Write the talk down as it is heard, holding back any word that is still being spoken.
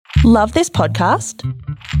Love this podcast?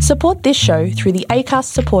 Support this show through the Acast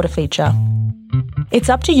supporter feature. It's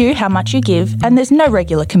up to you how much you give, and there's no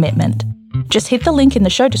regular commitment. Just hit the link in the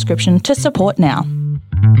show description to support now.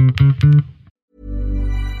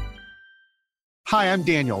 Hi, I'm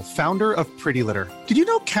Daniel, founder of Pretty Litter. Did you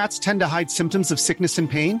know cats tend to hide symptoms of sickness and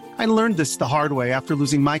pain? I learned this the hard way after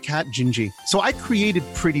losing my cat, Gingy. So I created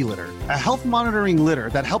Pretty Litter, a health monitoring litter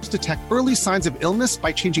that helps detect early signs of illness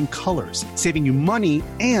by changing colors, saving you money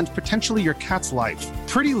and potentially your cat's life.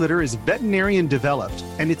 Pretty Litter is veterinarian developed,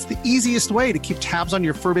 and it's the easiest way to keep tabs on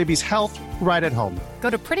your fur baby's health right at home. Go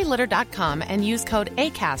to prettylitter.com and use code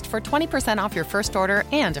ACAST for 20% off your first order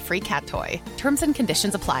and a free cat toy. Terms and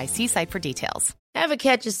conditions apply. See site for details. Ever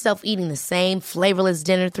catch yourself eating the same flavorless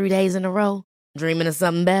dinner 3 days in a row? Dreaming of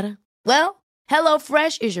something better? Well,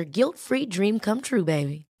 HelloFresh is your guilt-free dream come true,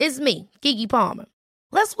 baby. It's me, Keke Palmer.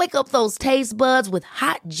 Let's wake up those taste buds with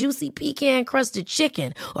hot, juicy pecan-crusted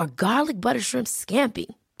chicken or garlic butter shrimp scampi.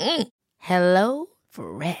 Hello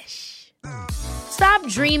Fresh. Stop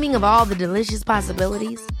dreaming of all the delicious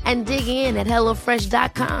possibilities and dig in at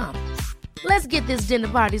HelloFresh.com. Let's get this dinner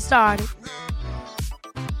party started.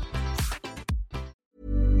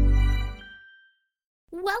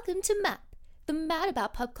 Welcome to MAP, the Mad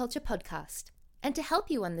About Pop Culture podcast. And to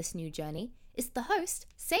help you on this new journey is the host,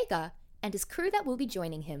 Sega, and his crew that will be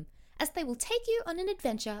joining him, as they will take you on an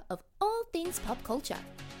adventure of all things pop culture.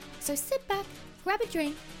 So sit back, grab a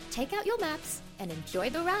drink, take out your maps, and enjoy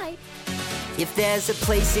the ride. If there's a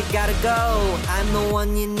place you gotta go, I'm the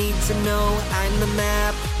one you need to know. I'm the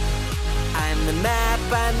map. I'm the map,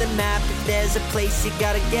 I'm the map. If there's a place you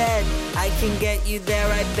gotta get, I can get you there,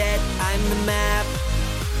 I bet. I'm the map.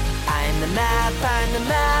 I'm the map, I'm the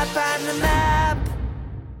map, I'm the map.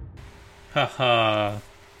 Haha.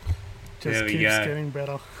 Just There we keeps go. getting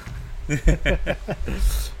better.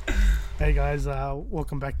 Hey guys,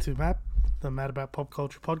 welcome back to MAP, the Mad About Pop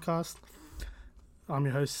Culture podcast. I'm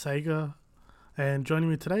your host Sega, and joining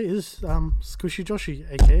me today is Squishy Joshi,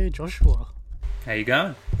 aka Joshua. How you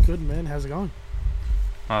going? Good man, how's it going?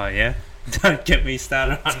 Oh yeah. Don't get me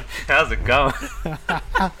started on how's it going.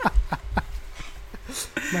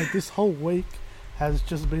 Mate, this whole week has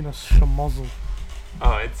just been a schmozzle.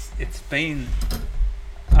 Oh, it's been.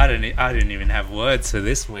 I didn't even have words for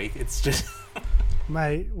this week. It's just.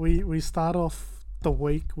 Mate, we start off the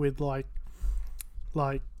week with like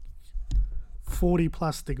 40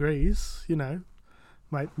 plus degrees, you know,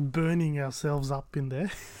 mate, burning ourselves up in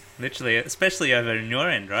there. Literally, especially over in your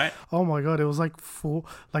end, right? Oh my god, it was like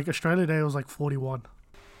Australia Day, it was like 41.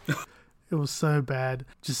 It was so bad.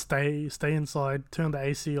 Just stay inside, turn the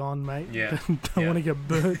AC on, mate. Yeah. Don't want to get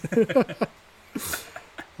burnt.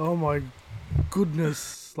 Oh my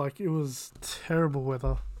goodness, like it was terrible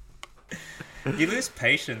weather. You lose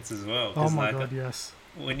patience as well. Oh 'cause my like, god, yes.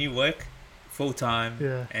 When you work full time,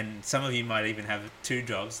 Yeah. and some of you might even have 2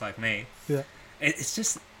 jobs like me. Yeah. It's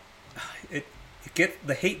just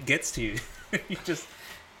the heat gets to you. You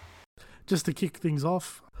Just to kick things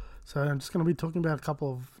off, so I'm just going to be talking about a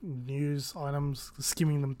couple of news items,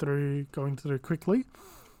 skimming them through, going through quickly.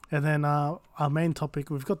 And then our main topic,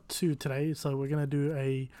 we've got 2 today, so we're going to do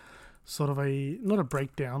a sort of not a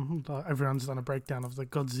breakdown, everyone's done a breakdown of the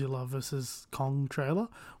Godzilla vs. Kong trailer.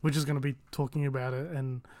 We're just going to be talking about it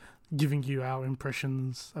and giving you our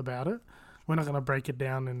impressions about it. We're not going to break it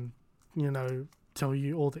down and, you know, tell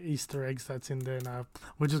you all the Easter eggs that's in there. No,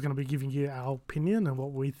 we're just going to be giving you our opinion and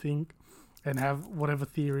what we think and have whatever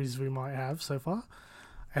theories we might have so far.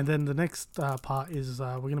 And then the next part is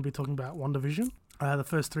we're going to be talking about WandaVision. The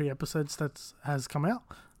first 3 episodes that has come out.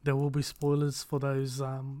 There will be spoilers for those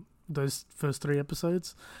first 3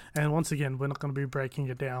 episodes. And once again, we're not going to be breaking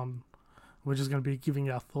it down. We're just going to be giving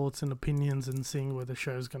our thoughts and opinions and seeing where the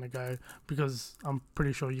show's going to go, because I'm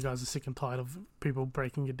pretty sure you guys are sick and tired of people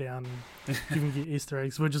breaking it down and giving you Easter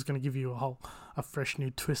eggs. We're just going to give you a fresh new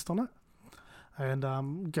twist on it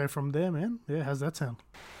and go from there, man. Yeah, how's that sound?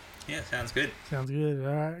 Yeah, sounds good. Sounds good.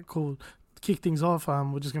 All right, cool. To kick things off,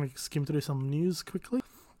 we're just going to skim through some news quickly.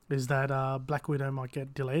 Is that Black Widow might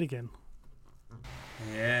get delayed again.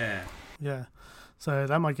 Yeah. Yeah, so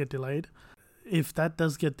that might get delayed. If that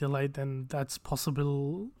does get delayed, then that's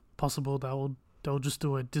possible they'll just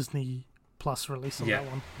do a Disney Plus release on that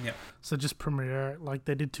one. Yeah. So just premiere it like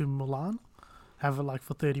they did to Mulan, have it like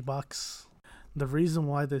for $30. The reason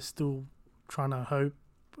why they're still trying to hope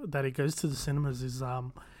that it goes to the cinemas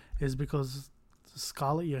is because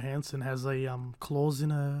Scarlett Johansson has a clause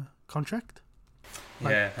in her contract.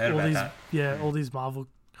 Like, yeah, heard about that. Yeah, all these Marvel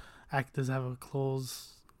actors have a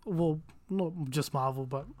clause. Well, not just Marvel,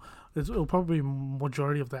 but it'll probably be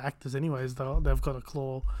majority of the actors anyways. They've got a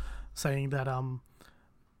clause saying that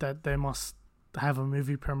that they must have a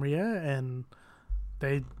movie premiere and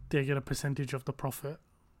they get a percentage of the profit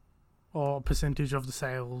or a percentage of the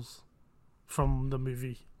sales from the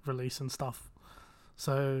movie release and stuff.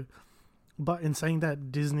 So, but in saying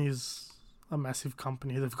that, Disney's a massive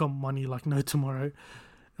company. They've got money like no tomorrow.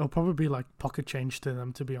 It'll probably be like pocket change to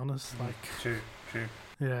them, to be honest. Like, True.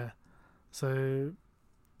 yeah. So,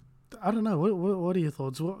 I don't know. What are your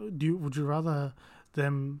thoughts? Would you rather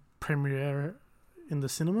them premiere in the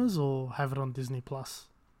cinemas or have it on Disney Plus?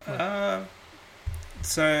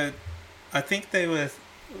 So, I think they were,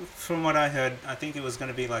 from what I heard, I think it was going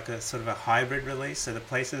to be like a sort of a hybrid release. So the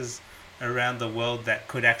places around the world that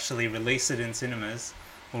could actually release it in cinemas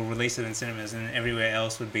will release it in cinemas, and everywhere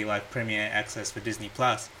else would be like premiere access for Disney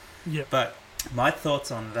Plus. Yeah. But my thoughts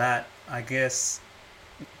on that, I guess,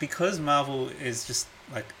 because Marvel is just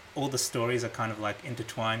like all the stories are kind of like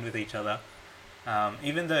intertwined with each other.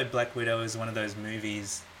 Even though Black Widow is one of those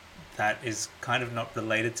movies that is kind of not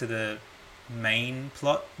related to the main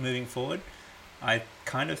plot moving forward, I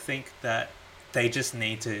kind of think that they just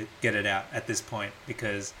need to get it out at this point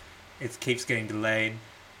because it keeps getting delayed.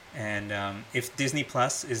 And if Disney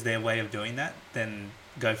Plus is their way of doing that, then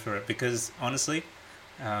go for it. Because honestly,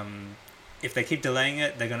 if they keep delaying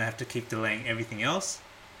it, they're going to have to keep delaying everything else.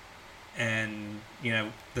 And, you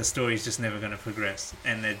know, the story's just never going to progress.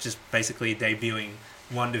 And they're just basically debuting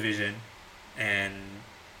WandaVision, and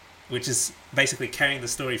which is basically carrying the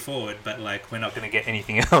story forward, but like we're not going to get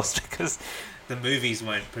anything else because the movies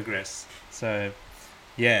won't progress. So,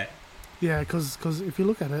 yeah. Yeah, because if you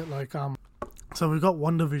look at it, like, so we've got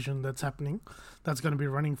WandaVision that's happening. That's going to be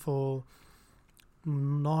running for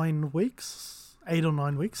 9 weeks, 8 or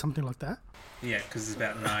 9 weeks, something like that. Yeah, because it's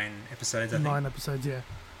about 9 episodes, I think. 9 episodes, yeah.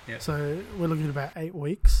 Yeah. So we're looking at about 8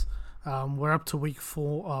 weeks. We're up to week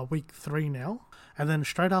 3 now. And then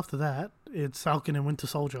straight after that, it's Falcon and Winter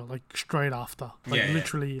Soldier, like straight after. Like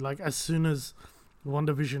literally, like as soon as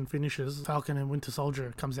WandaVision finishes, Falcon and Winter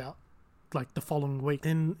Soldier comes out like the following week.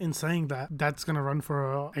 In saying that, that's going to run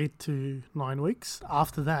for 8 to 9 weeks.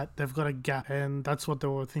 After that, they've got a gap, and that's what they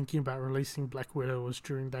were thinking about releasing Black Widow was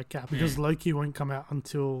during that gap, because Loki won't come out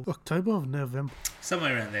until October or November.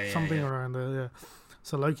 Somewhere around there, around there, yeah.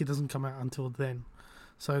 So Loki doesn't come out until then.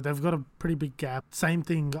 So they've got a pretty big gap. Same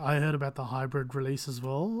thing I heard about the hybrid release as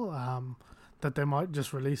well, that they might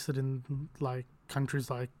just release it in like countries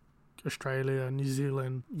like Australia, New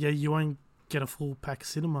Zealand. Yeah, you won't get a full pack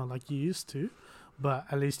cinema like you used to, but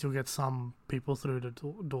at least you'll get some people through the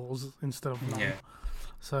doors instead of none. Yeah.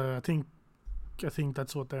 So I think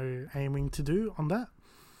that's what they're aiming to do on that.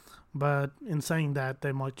 But in saying that,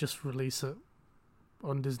 they might just release it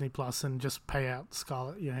on Disney Plus and just pay out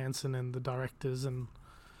Scarlett Johansson and the directors and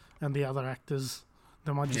the other actors.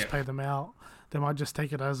 They might just pay them out. They might just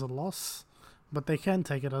take it as a loss, but they can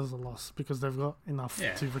take it as a loss because they've got enough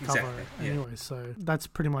to recover anyway. So that's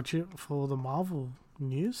pretty much it for the Marvel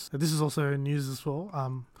news. This is also news as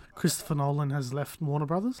well. Christopher Nolan has left Warner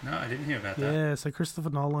Brothers. No, I didn't hear about that. Yeah, so Christopher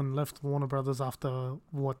Nolan left Warner Brothers after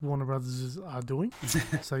what Warner Brothers are doing.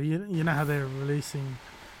 So you know how they're releasing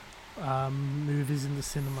movies in the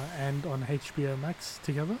cinema and on HBO Max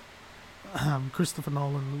together. Christopher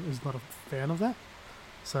Nolan is not a fan of that,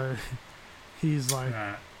 so he's like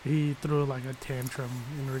he threw like a tantrum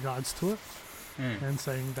in regards to it, and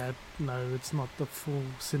saying that no, it's not the full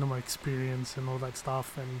cinema experience and all that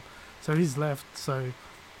stuff, and so he's left. So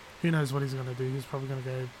who knows what he's going to do? He's probably going to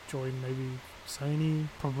go join maybe Sony,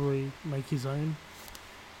 probably make his own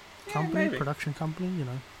company, production company, you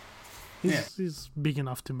know. He's big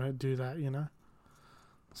enough to do that, you know.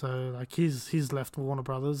 So like he's left Warner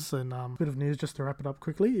Brothers, and bit of news just to wrap it up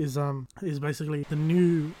quickly is basically the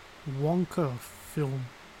new Wonka film.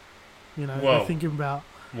 You know, they're thinking about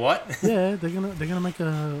what? Yeah, they're gonna make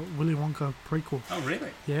a Willy Wonka prequel. Oh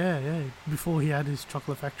really? Yeah. Before he had his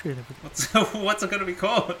chocolate factory and everything. What's it gonna be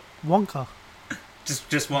called? Wonka. Just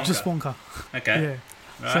Wonka. Just Wonka. Okay.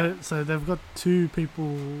 Yeah. Right. So they've got 2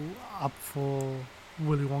 people up for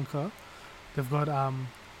Willy Wonka. They've got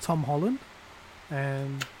Tom Holland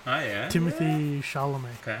and Timothy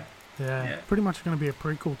Chalamet. Okay. Yeah. Pretty much going to be a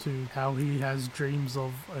prequel to how he has dreams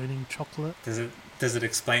of owning chocolate. Does it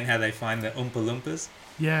explain how they find the Oompa Loompas?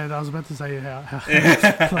 Yeah, I was about to say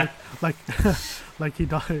how like he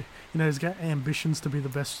died. You know, he's got ambitions to be the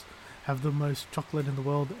best, have the most chocolate in the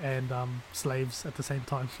world, and slaves at the same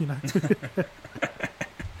time. You know.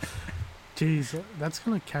 Jeez, that's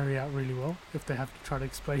going to carry out really well if they have to try to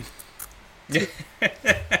explain.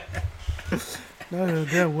 No,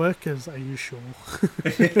 they're workers, are you sure?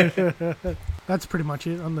 That's pretty much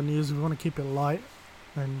it on the news. We want to keep it light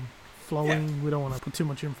and flowing. We don't want to put too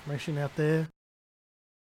much information out there.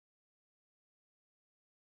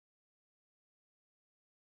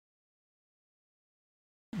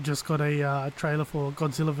 just got a trailer for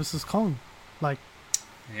Godzilla vs Kong. Like,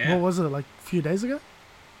 Yeah. what was it? Like a few days ago?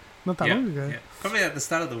 Not that long ago. Yeah. Probably at the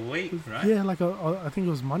start of the week, right? Yeah, like I think it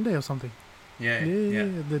was Monday or something. Yeah. Yeah.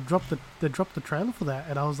 They dropped the trailer for that,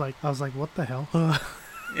 and I was like, what the hell?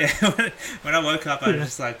 Yeah, when I woke up, I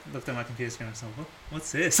just like looked at my computer screen and was like,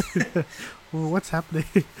 what's this? Well, what's happening?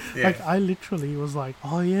 Yeah. Like, I literally was like,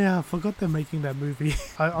 oh yeah, I forgot they're making that movie.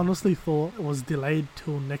 I honestly thought it was delayed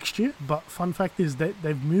till next year, but fun fact is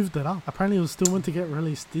they've moved it up. Apparently it was still meant to get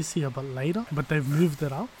released this year, but later, but they've moved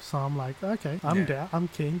it up. So I'm like, okay, I'm down, I'm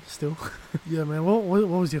keen still. Yeah, man, what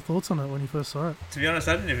was your thoughts on it when you first saw it? To be honest,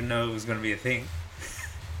 I didn't even know it was going to be a thing.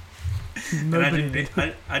 Nobody And did.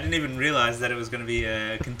 I didn't even realize that it was going to be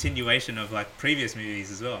a continuation of like previous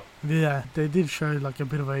movies as well. Yeah, they did show like a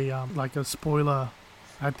bit of a like a spoiler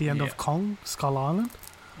at the end Yeah. of Kong Skull Island.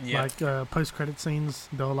 Yeah. Like post-credit scenes,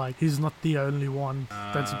 they were like, he's not the only one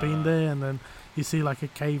that's been there, and then you see like a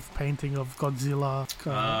cave painting of Godzilla,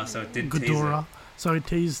 So it did tease it. Ghidorah. So it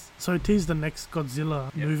teased the next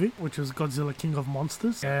Godzilla movie, which was Godzilla King of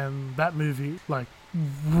Monsters, and that movie, like,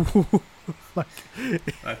 like,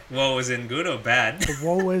 Like, what was in good or bad?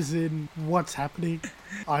 what was in what's happening?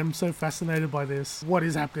 I'm so fascinated by this. What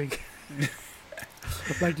is happening?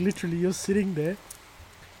 Like, literally, you're sitting there,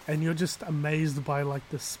 and you're just amazed by like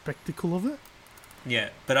the spectacle of it. Yeah,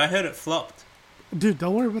 but I heard it flopped. Dude,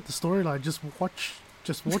 don't worry about the storyline. Just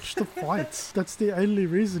watch the fights. That's the only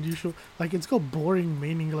reason you should. Like, it's got boring,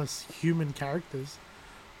 meaningless human characters,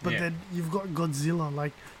 but Yeah. then you've got Godzilla,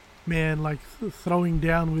 like, man, like throwing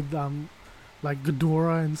down with like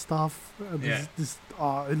Ghidorah and stuff. Yeah.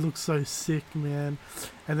 It looks so sick, man.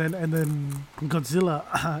 And then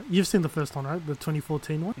Godzilla. You've seen the first one, right? The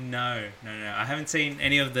 2014 one. No. I haven't seen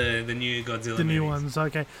any of the new Godzilla The movies. new ones,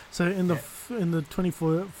 okay. So in the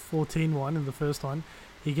 2014 one, in the first one,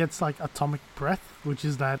 he gets like atomic breath, which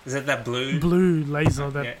is that Is that blue? blue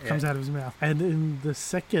laser that Yeah. comes out of his mouth. And in the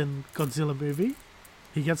second Godzilla movie,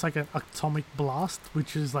 he gets like an atomic blast,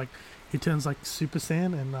 which is like he turns like Super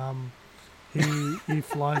Saiyan, and he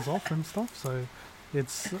flies off and stuff. So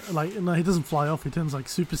it's like, no, he doesn't fly off. He turns like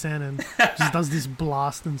Super Saiyan and just does this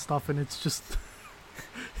blast and stuff, and it's just.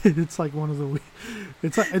 It's like one of the.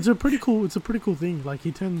 It's a pretty cool thing. Like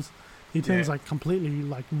he turns like completely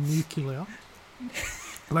like nuclear,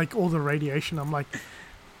 like all the radiation. I'm like,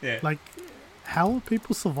 Yeah. like, how are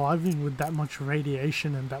people surviving with that much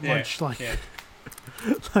radiation and that much like, Yeah.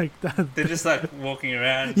 like that? They're just like walking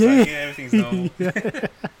around. It's Yeah. like, everything's normal. Yeah.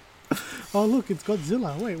 Oh look, it's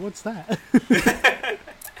Godzilla. Wait, what's that?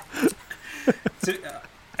 So,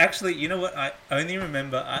 actually, you know what? I only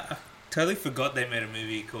remember. I totally forgot they made a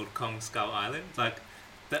movie called Kong Skull Island. Like,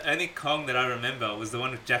 the only Kong that I remember was the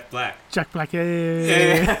one with Jack Black. Jack Black.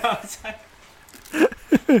 Yeah.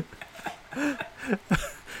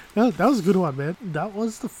 That was a good one, man. That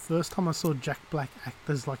was the first time I saw Jack Black act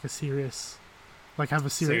as like a serious, like have a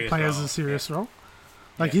serious play as a serious role.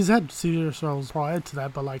 Like he's had serious roles prior to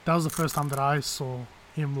that, but like that was the first time that I saw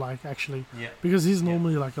him like actually, because he's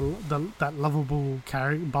normally like that lovable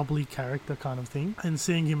bubbly character kind of thing, and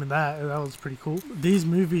seeing him in that was pretty cool. These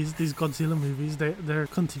movies, these Godzilla movies, they're a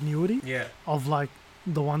continuity of like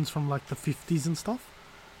the ones from like the 50s and stuff.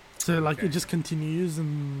 So like it just continues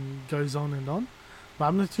and goes on and on. But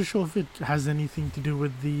I'm not too sure if it has anything to do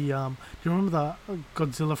with the. Do you remember the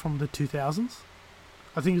Godzilla from the 2000s?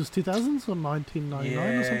 I think it was 2000s or 1999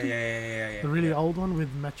 or something. Yeah. The really old one with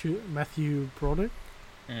Matthew Broderick.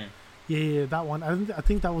 Yeah, that one. I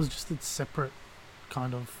think that was just its separate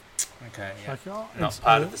kind of. Okay. Yeah. Like, Not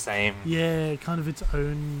part of the same. Yeah, kind of its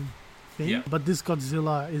own thing. Yeah. But this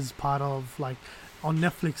Godzilla is part of like on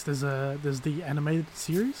Netflix. There's the animated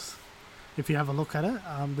series. If you have a look at it,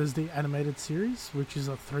 there's the animated series, which is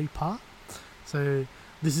a 3-part. So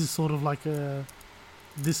this is sort of like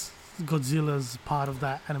this Godzilla's part of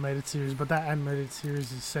that animated series, but that animated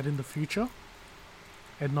series is set in the future,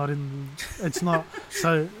 and not in. It's not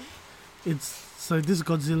so. So this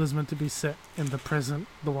Godzilla is meant to be set in the present,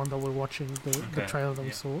 the one that we're watching, the trailer that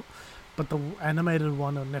we saw, but the animated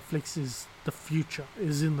one on Netflix is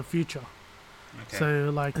in the future. Okay. So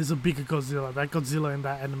like, there's a bigger Godzilla. That Godzilla in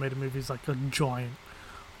that animated movie is like a giant,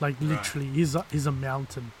 like literally, he's a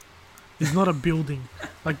mountain. He's not a building,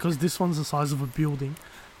 like, because this one's the size of a building,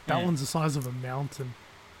 that one's the size of a mountain.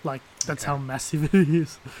 Like that's how massive it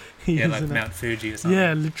is. Like Mount Fuji or something.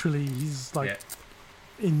 Yeah, literally, he's like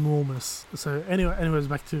enormous. So anyways,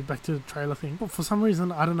 back to the trailer thing. But for some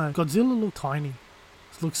reason, I don't know, Godzilla looked tiny.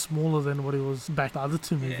 It looked smaller than what it was back the other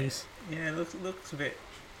two movies. Yeah, it looks a bit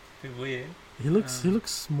weird. He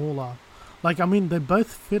looks smaller. Like, I mean, they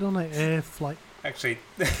both fit on an air flight Actually,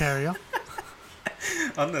 carrier.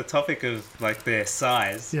 On the topic of like their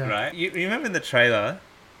size, Yeah. right? You remember in the trailer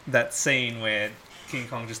that scene where King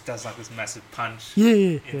Kong just does like this massive punch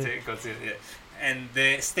Yeah. into Godzilla, yeah. And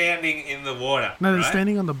they're standing in the water. No, they're right?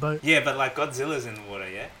 standing on the boat. Yeah, but like Godzilla's in the water,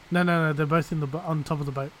 yeah. No, they're both in the on top of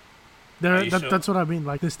the boat. Are you sure? That's what I mean.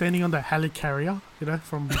 Like they're standing on the helicarrier,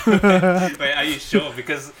 from. Wait, are you sure?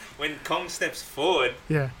 Because when Kong steps forward,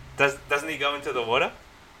 Yeah. doesn't he go into the water?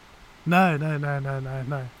 No.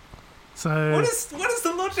 So What is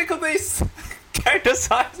the logic of these character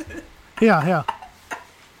sizes? here.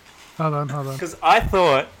 Hold on. Because I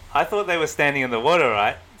thought they were standing in the water,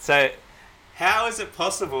 right? So how is it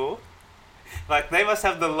possible? Like they must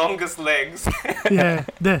have the longest legs. Yeah,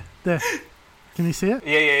 there. Can you see it?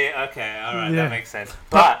 Yeah. Okay, all right, Yeah. that makes sense.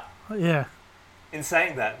 But Yeah. in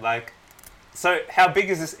saying that, like, so how big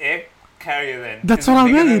is this air carrier then? That's Is it what I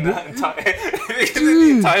bigger mean. than the entire, bigger than the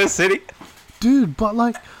Dude. entire city. Dude, but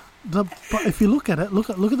like, but if you look at it, look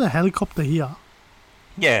at the helicopter here,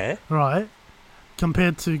 Yeah. right?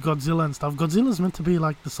 Compared to Godzilla and stuff, Godzilla's meant to be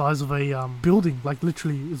like the size of a building. Like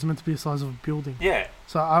literally, it's meant to be the size of a building. Yeah.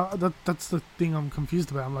 So that's the thing I'm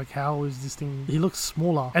confused about. I'm like, how is this thing? He looks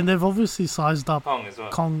smaller, and they've obviously sized up Kong as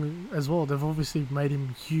well. Kong as well. They've obviously made him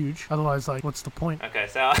huge. Otherwise, like, what's the point? Okay,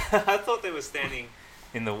 so I thought they were standing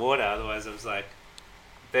in the water. Otherwise, it was like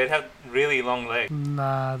they'd have really long legs.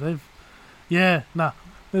 Nah, nah.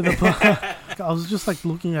 I was just like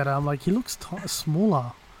looking at it. I'm like, he looks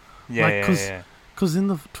smaller. Yeah, Like, yeah. Because in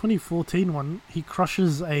the 2014 one, he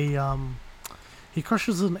crushes an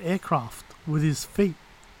aircraft with his feet,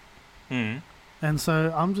 Mm. and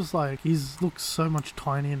so I'm just like, he's looks so much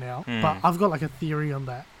tinier now. But I've got like a theory on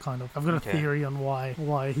that kind of. I've got a Okay. theory on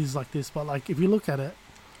why he's like this. But like, if you look at it,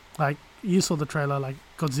 like you saw the trailer, like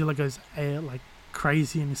Godzilla goes like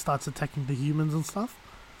crazy and he starts attacking the humans and stuff.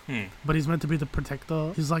 Hmm. But he's meant to be the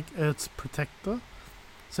protector. He's like Earth's protector,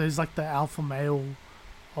 so he's like the alpha male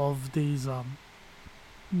of these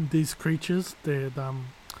creatures. They're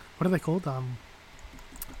what are they called?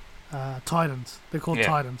 Titans. They're called Yeah,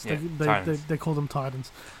 Titans. yeah, They Titans. they call them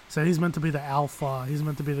Titans. So he's meant to be the alpha. He's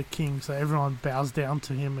meant to be the king. So everyone bows down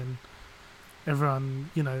to him, and everyone,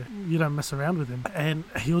 you don't mess around with him. And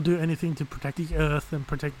he'll do anything to protect the earth and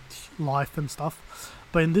protect life and stuff.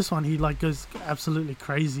 But in this one, he like goes absolutely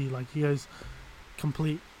crazy. Like he goes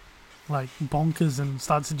complete like bonkers and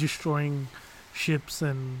starts destroying ships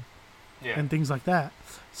and things like that.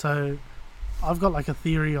 So I've got like a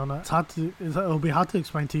theory on it. It'll be hard to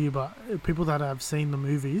explain to you, but people that have seen the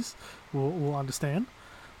movies will understand.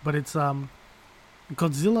 But it's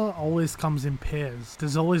Godzilla always comes in pairs.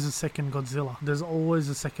 There's always a second Godzilla. There's always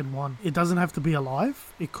a second one. It doesn't have to be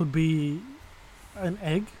alive. It could be an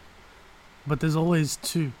egg, but there's always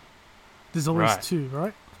two. There's always Right. two,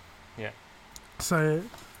 right? Yeah. So,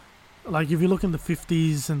 like if you look in the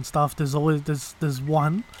 50s and stuff, there's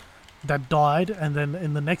one that died, and then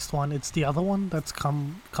in the next one, it's the other one that's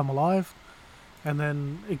come alive, and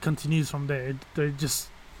then it continues from there.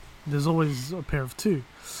 There's always a pair of two.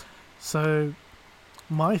 So,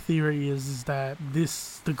 my theory is that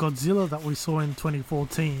the Godzilla that we saw in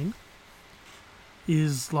 2014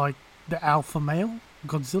 is like the alpha male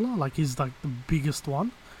Godzilla. Like he's like the biggest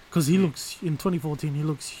one, because he looks in 2014 he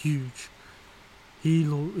looks huge.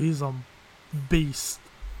 He's a beast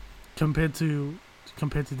compared to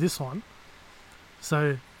this one.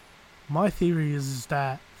 So my theory is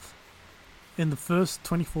that in the first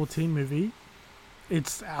 2014 movie,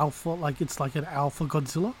 it's alpha, like it's like an alpha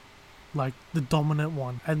Godzilla, like the dominant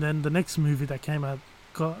one. And then the next movie that came out,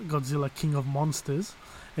 Godzilla King of Monsters,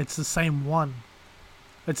 it's the same one.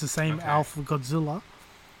 It's the same alpha Godzilla.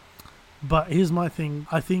 But here's my thing.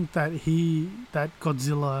 I think that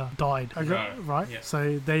Godzilla died. Right? Yeah.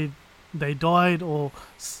 So they died, or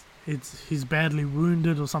he's badly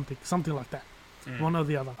wounded or something like that. One or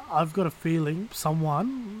the other. I've got a feeling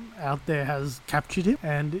someone out there has captured him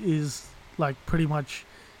and is like pretty much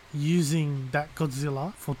using that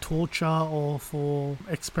Godzilla for torture or for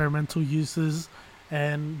experimental uses,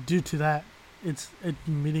 and due to that, it's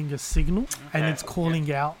emitting a signal and it's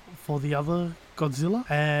calling out for the other Godzilla,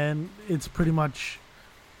 and it's pretty much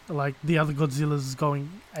like the other Godzilla's going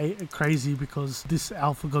crazy because this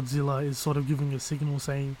alpha Godzilla is sort of giving a signal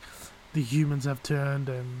saying the humans have turned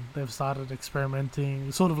and they've started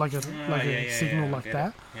experimenting, sort of like a signal like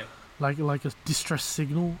that. Yep. Like a distress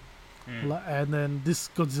signal. And then this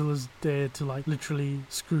Godzilla's there to like literally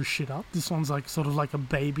screw shit up. This one's like sort of like a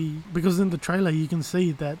baby, because in the trailer you can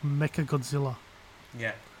see that Mecha Godzilla.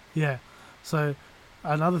 Yeah. So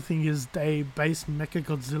another thing is they base Mecha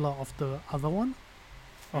Godzilla off the other one,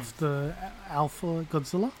 off the Alpha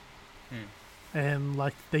Godzilla. and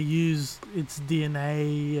like they use its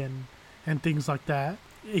DNA and things like that,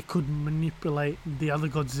 it could manipulate the other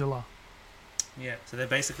Godzilla. Yeah, so they're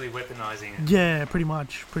basically weaponizing it. Yeah, pretty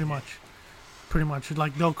much.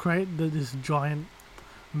 Like they'll create this giant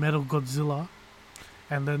metal Godzilla,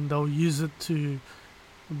 and then they'll use it to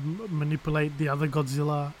manipulate the other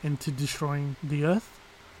Godzilla into destroying the Earth.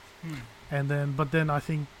 And then I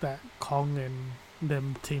think that Kong and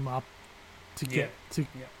them team up to get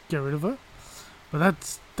rid of it. But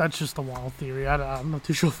that's just a wild theory. I'm not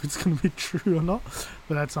too sure if it's going to be true or not.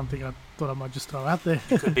 But that's something I thought I might just throw out there.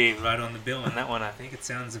 You could be right on the bill on that one. I think it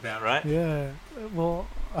sounds about right. Yeah. Well,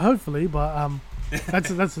 hopefully, but that's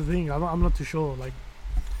the thing. I'm not too sure. Like,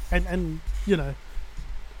 and you know,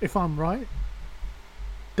 if I'm right,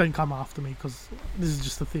 don't come after me because this is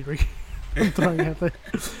just a theory I'm throwing out there.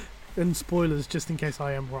 And spoilers, just in case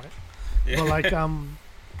I am right. Yeah. But like,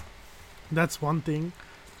 that's one thing.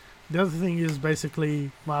 The other thing is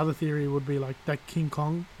basically my other theory would be like that King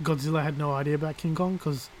Kong, Godzilla had no idea about King Kong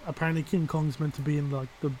because apparently King Kong's meant to be in like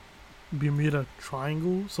the Bermuda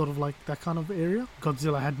Triangle, sort of like that kind of area.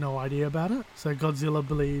 Godzilla had no idea about it, so Godzilla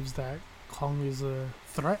believes that Kong is a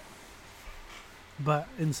threat. But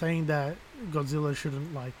in saying that, Godzilla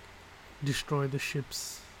shouldn't like destroy the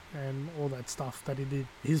ships and all that stuff that he did.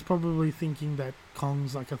 He's probably thinking that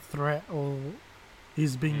Kong's like a threat or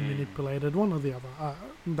he's being manipulated, one or the other.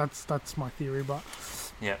 That's my theory, but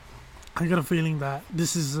yeah, I got a feeling that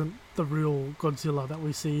this isn't the real Godzilla that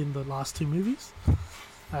we see in the last two movies.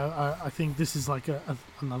 I think this is like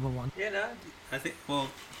another one. Yeah, no, I think. Well,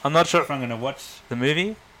 I'm not sure if I'm going to watch the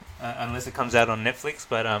movie unless it comes out on Netflix,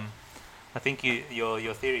 but I think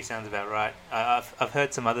your theory sounds about right. I've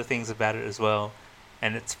heard some other things about it as well,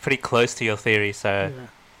 and it's pretty close to your theory. So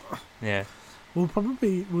yeah. We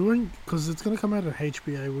won't, because it's going to come out on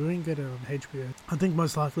HBO. We won't get it on HBO. I think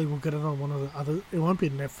most likely we'll get it on one of the other. It won't be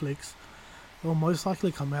Netflix. It will most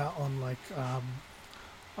likely come out on like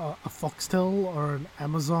a Foxtel or an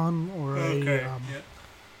Amazon or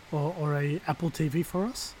or a Apple TV for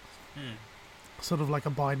us. Sort of like a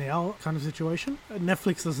buy now kind of situation.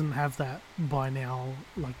 Netflix doesn't have that buy now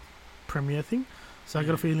like premiere thing. So I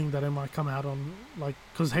got a feeling that it might come out on like,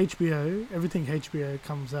 because everything HBO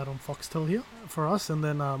comes out on Foxtel here for us, and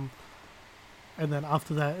then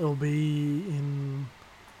after that it'll be in,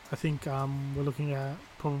 I think we're looking at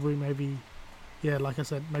probably maybe, like I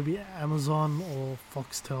said, maybe Amazon or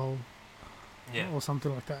Foxtel, or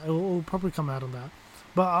something like that. It'll probably come out on that,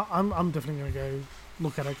 but I'm definitely gonna go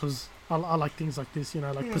look at it because I like things like this,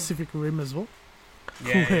 like Pacific Rim as well,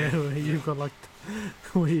 where you've got like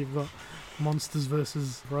where you've got monsters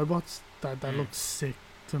versus robots. That looks sick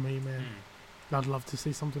to me, man. I'd love to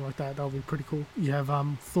see something like that. That would be pretty cool. You have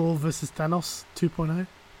Thor versus Thanos 2.0.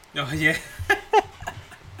 Oh yeah.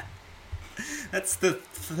 That's the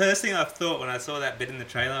first thing I thought when I saw that bit in the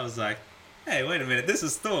trailer. I was like, hey, wait a minute, this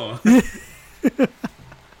is Thor.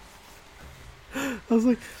 I was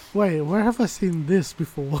like, wait, where have I seen this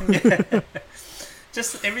before?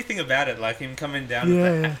 Just everything about it, like him coming down with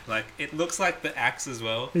the axe. Like, it looks like the axe as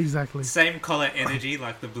well. Exactly. Same color energy,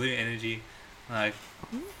 like the blue energy. Like,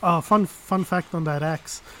 fun fact on that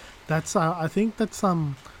axe. That's I think that's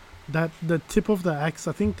that the tip of the axe.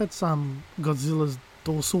 I think that's Godzilla's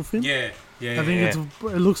dorsal fin. I think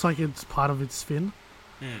it looks like it's part of its fin.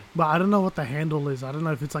 But I don't know what the handle is. I don't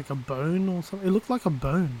know if it's like a bone or something. It looked like a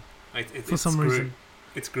bone for some reason.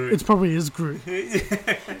 It's Groot. It probably is Groot.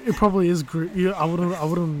 It probably is Groot. Yeah, I wouldn't,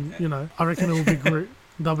 I reckon it will be Groot.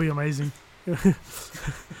 That'll be amazing.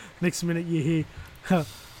 Next minute you hear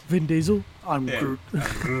Vin Diesel, I'm Groot.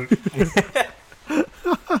 I'm Groot.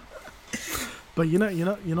 But you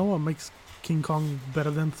know what makes King Kong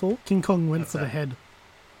better than Thor? King Kong went for the head.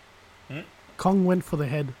 Kong went for the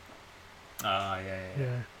head. Oh,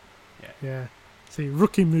 yeah. See,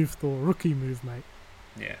 rookie move, Thor. Rookie move, mate.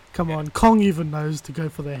 Yeah. Come on, Kong even knows to go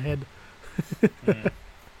for their head.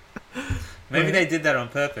 Maybe they did that on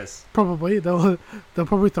purpose. Probably. They're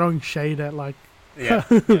probably throwing shade at like. Yeah.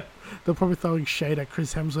 They're probably throwing shade at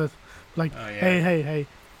Chris Hemsworth, like, hey,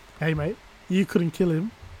 mate, you couldn't kill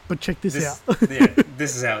him, but check this out.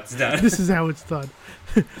 This is how it's done. This is how it's done.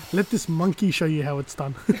 Let this monkey show you how it's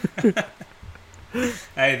done.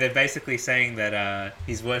 Hey, they're basically saying that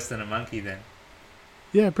he's worse than a monkey then.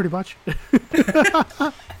 Yeah, pretty much.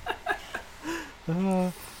 I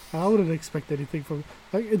wouldn't expect anything from.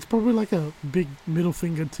 Like, it's probably like a big middle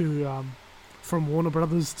finger to from Warner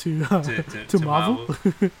Brothers to Marvel.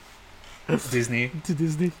 Disney. To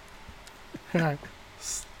Disney. Alright,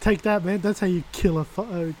 take that, man. That's how you kill a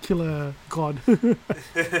god.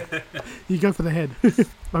 You go for the head.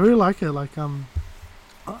 I really like it. Like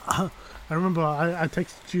I remember I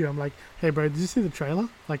texted you. I'm like, hey bro, did you see the trailer?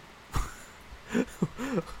 Like,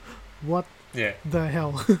 what Yeah. the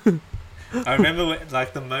hell? I remember when,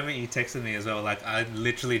 like the moment you texted me as well. Like I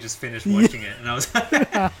literally just finished watching it, and I was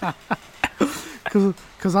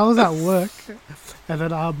Because I was at work, and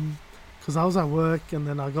then because I was at work, and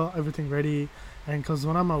then I got everything ready, and because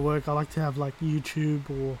when I'm at work, I like to have like YouTube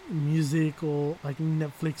or music or like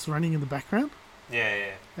Netflix running in the background.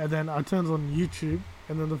 yeah. And then I turned on YouTube,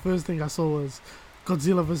 and then the first thing I saw was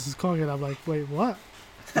Godzilla vs Kong, and I'm like, wait, what?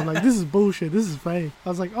 I'm like, this is bullshit. This is fake. I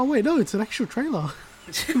was like, oh wait, no, it's an actual trailer.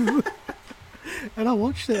 And I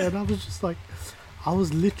watched it, and I was just like, I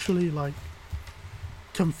was literally like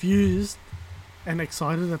confused and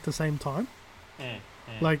excited at the same time.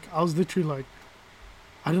 Like I was literally like,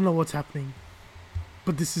 I don't know what's happening,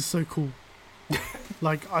 but this is so cool.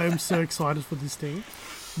 Like I am so excited for this thing,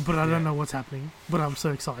 but I don't know what's happening, but I'm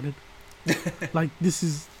so excited. Like this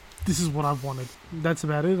is what I've wanted. That's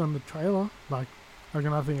about it on the trailer. Like I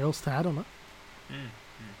got nothing else to add on it.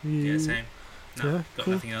 Yeah, same. No, Yeah, got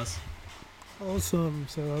cool. nothing else. Awesome.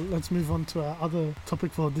 So let's move on to our other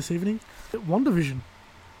topic for this evening. WandaVision.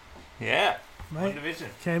 Yeah. Mate, WandaVision.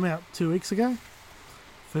 came out 2 weeks ago.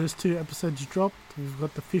 First 2 episodes dropped. We've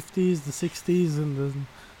got the 50s, the 60s, and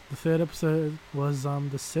the third episode was the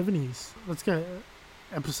 70s. Let's go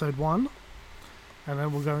episode 1, and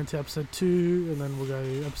then we'll go into episode 2, and then we'll go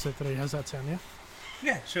episode 3. How's that sound? Yeah.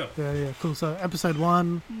 Yeah, sure. Yeah, cool. So episode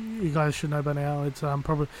 1, you guys should know by now. It's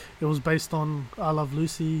it was based on I Love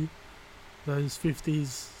Lucy, those 50s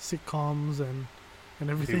sitcoms and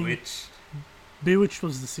everything. Bewitched. Bewitched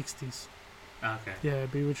was the 60s. Okay. Yeah,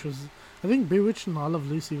 Bewitched was. I think Bewitched and I Love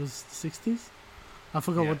Lucy was the 60s. I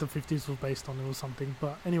forgot Yeah. what the 50s was based on. It was something,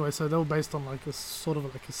 but anyway, so they were based on like a sort of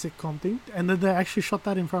like a sitcom thing, and then they actually shot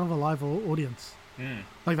that in front of a live audience.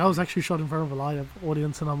 Like that was actually shot in front of a live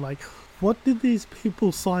audience, and I'm like, what did these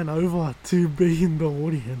people sign over to be in the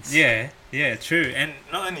audience? Yeah, true. And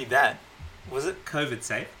not only that, was it COVID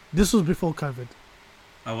safe? This was before COVID.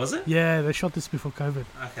 Oh, was it? Yeah, they shot this before COVID.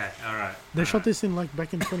 Okay, alright. They shot this in like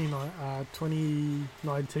back in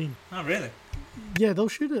 2019. Oh, really? Yeah, they'll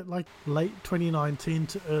shoot it like late 2019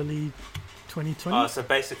 to early 2020. Oh, so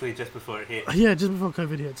basically just before it hit. Yeah, just before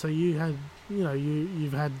COVID hit. So you had,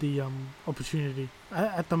 you've had the opportunity.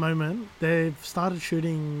 At the moment, they've started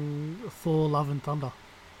shooting Thor: Love and Thunder.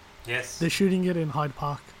 Yes. They're shooting it in Hyde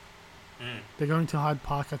Park. They're going to Hyde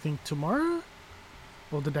Park, I think tomorrow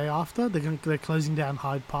or the day after. They're closing down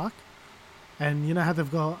Hyde Park, and you know how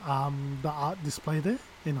they've got the art display there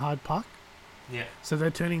in Hyde Park. Yeah. So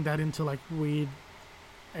they're turning that into like weird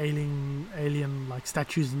alien like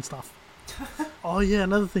statues and stuff. Oh yeah,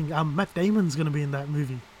 another thing. Matt Damon's gonna be in that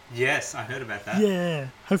movie. Yes, I heard about that. Yeah,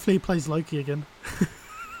 hopefully he plays Loki again.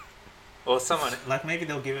 Or someone, like maybe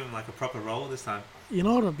they'll give him like a proper role this time. You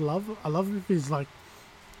know what I'd love? I love if he's like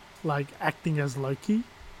acting as Loki,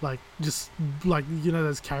 like just like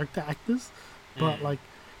those character actors, but like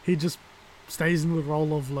he just stays in the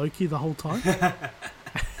role of Loki the whole time.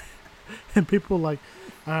 And people are like,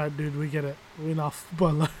 alright dude, we get it, enough,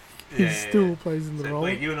 but like he still plays in the role.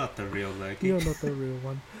 Wait, you're not the real Loki. You're not the real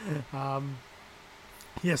one.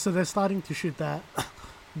 Yeah, so they're starting to shoot that.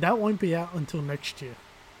 That won't be out until next year.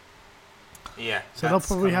 Yeah, so they'll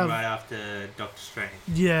probably have right after Doctor Strange.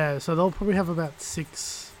 Yeah, so they'll probably have about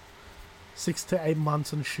 6 to 8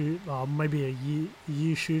 months on shoot, maybe a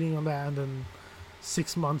year shooting on that, and then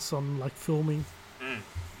 6 months on like filming.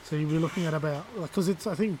 So you'll be looking at about because it's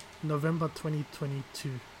I think November 2022.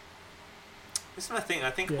 This is my thing.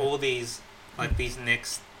 I think all these these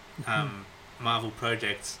next Marvel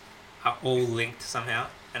projects are all linked somehow,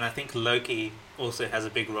 and I think Loki also has a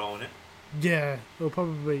big role in it. Yeah, it'll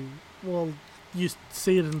probably. Well, you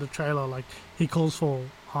see it in the trailer. Like he calls for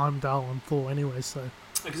Heimdall and Thor anyway. So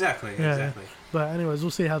exactly. But anyways,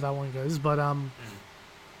 we'll see how that one goes. But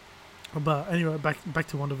But anyway, back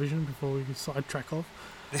to WandaVision before we sidetrack off.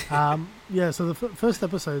 Yeah, so the first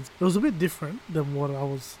episode, it was a bit different than what I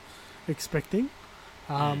was expecting.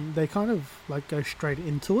 They kind of like go straight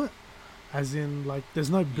into it, as in like there's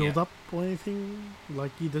no build up or anything.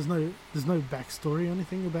 Like there's no backstory or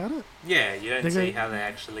anything about it. Yeah, you don't see how they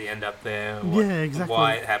actually end up there. Exactly.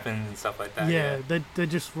 Why it happened and stuff like that. Yeah, they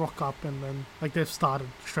just rock up and then like they've started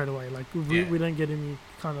straight away. Like we don't get any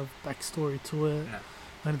kind of backstory to it. No.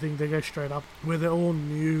 Anything, they go straight up where they're all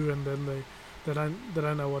new and then they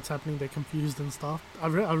don't know what's happening. They're confused and stuff. I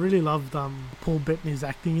really loved Paul Bettany's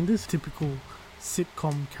acting in this typical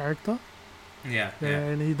sitcom character. Yeah,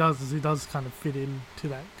 and he does kind of fit into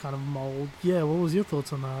that kind of mold. Yeah, what was your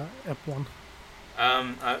thoughts on Ep 1?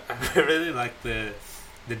 I really like the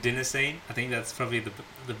the dinner scene. I think that's probably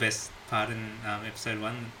the best part in episode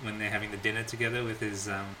 1 when they're having the dinner together with his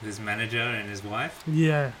manager and his wife.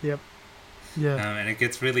 Yeah. Yep. Yeah. And it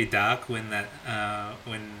gets really dark when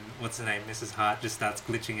when what's her name, Mrs. Hart, just starts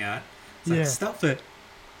glitching out. It's like, stop it,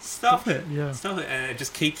 stop it, stop it, and it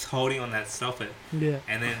just keeps holding on that stop it. Yeah.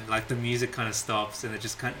 And then like the music kind of stops and it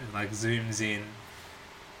just kind of like zooms in,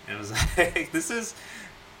 and it was like this is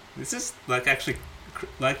like actually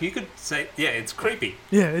like you could say it's creepy.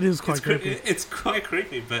 Yeah, it is quite creepy. It's quite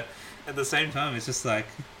creepy, but at the same time it's just like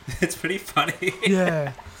it's pretty funny.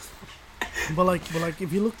 Yeah. But like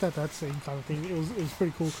if you looked at that scene kind of thing, it was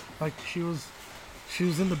pretty cool. Like she was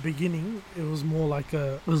in the beginning. It was more like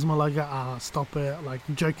a stop it, like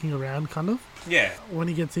joking around kind of. Yeah. When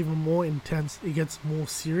it gets even more intense, it gets more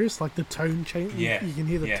serious. Like the tone change. Yeah. You can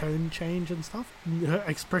hear the tone change and stuff. Her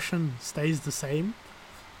expression stays the same,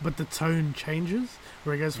 but the tone changes.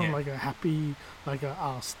 Where it goes from like a happy, like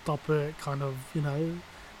a stop it kind of,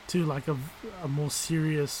 to like a more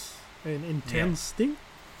serious and intense thing.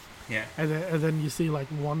 Yeah. And then you see like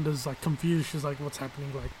Wanda's like confused. She's like, "What's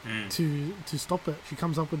happening?" Like to stop it. She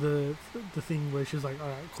comes up with the thing where she's like, "All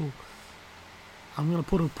right, cool. I'm gonna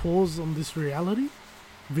put a pause on this reality.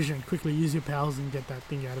 Vision, quickly use your powers and get that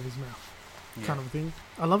thing out of his mouth." Kind of thing.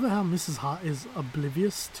 I love it how Mrs. Hart is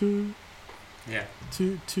oblivious to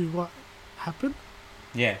what happened.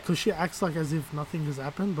 Yeah. Because she acts like as if nothing has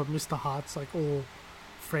happened, but Mr. Hart's like all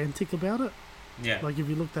frantic about it. Yeah. Like if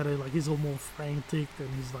you looked at it, like he's all more frantic, and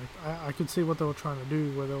he's like, I could see what they were trying to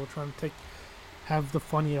do, where they were trying to have the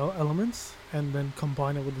funny elements and then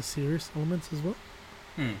combine it with the serious elements as well.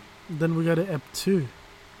 Then we go to Ep 2,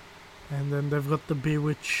 and then they've got the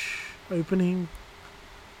Bewitch opening,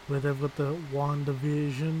 where they've got the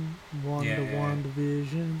WandaVision.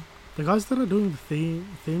 The guys that are doing the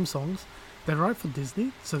theme songs, they write for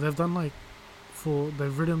Disney, so they've done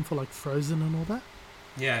they've written for like Frozen and all that.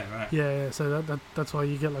 Yeah, right. Yeah, so that's why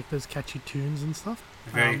you get like those catchy tunes and stuff.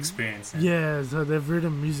 Very experienced. Yeah, so they've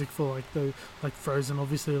written music for like Frozen,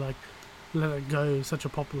 obviously, like Let It Go, such a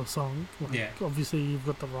popular song. Like, obviously you've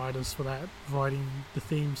got the writers for that writing the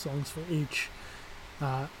theme songs for each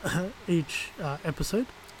episode.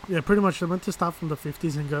 Yeah, pretty much they're meant to start from the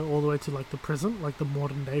 50s and go all the way to like the present, like the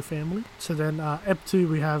modern day family. So then Ep 2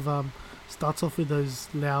 we have starts off with those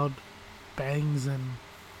loud bangs and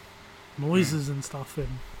noises and stuff,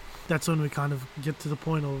 and that's when we kind of get to the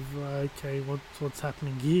point of okay, what's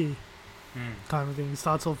happening here, kind of thing. It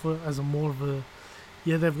starts off as a more of a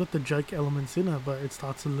they've got the joke elements in it, but it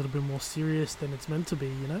starts a little bit more serious than it's meant to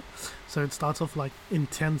be, so it starts off like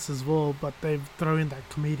intense as well, but they've thrown in that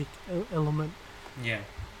comedic element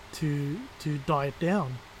to die it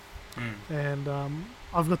down. And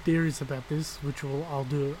I've got theories about this, which I'll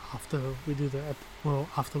do after we do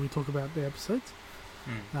after we talk about the episodes.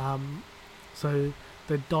 So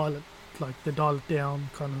they dial it down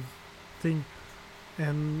kind of thing,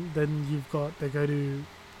 and then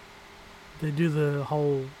they do the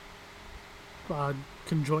whole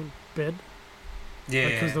conjoint bed,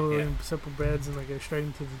 because they were in separate beds, and they go straight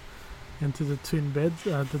into the twin beds,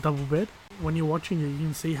 the double bed. When you're watching it, you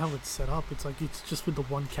can see how it's set up. It's like it's just with the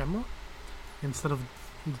one camera instead of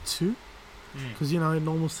the two, because in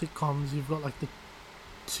normal sitcoms you've got like the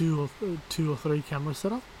two or three camera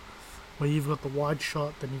setup, where you've got the wide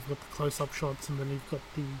shot, then you've got the close-up shots, and then you've got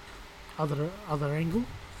the other angle.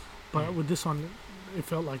 But with this one, it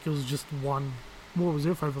felt like it was just one. What was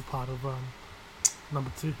your favourite part of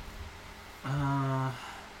number 2? I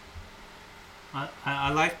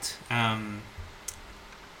liked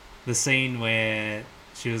the scene where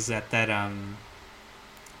she was at that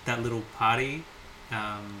little party.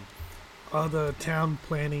 The town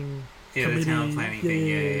planning. Yeah, committee. The town planning thing.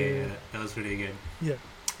 Yeah. That was really good. Yeah.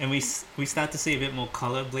 And we start to see a bit more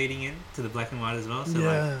colour bleeding in to the black and white as well. So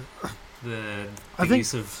like the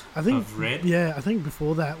use of red. Yeah, I think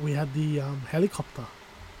before that we had the helicopter.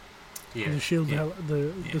 Yeah. The shield,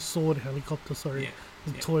 the sword helicopter. Sorry,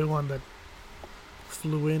 the toy one that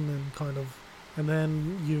flew in and kind of, and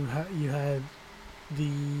then you had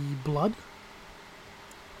the blood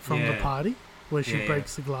from the party where she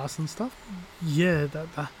breaks the glass and stuff. Yeah,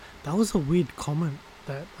 that was a weird comment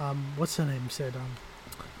that what's her name said.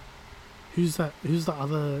 Who's the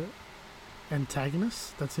other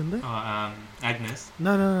antagonist that's in there? Oh, Agnes.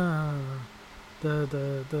 No.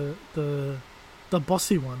 The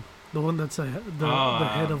bossy one. The one that's the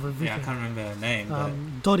head of everything. Yeah, I can't remember her name.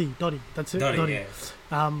 Dottie. That's it. Dottie.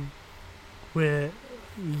 Yeah. Where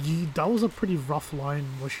that was a pretty rough line.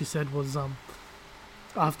 What she said was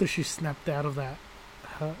after she snapped out of that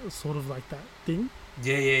sort of like that thing.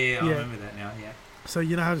 Yeah. I remember that now. Yeah. So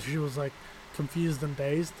you know how she was like, confused and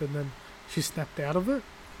dazed, and then she snapped out of it.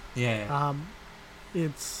 Yeah.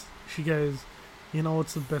 She goes, you know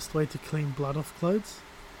what's the best way to clean blood off clothes?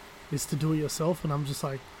 Is to do it yourself. And I'm just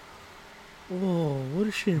like, oh, what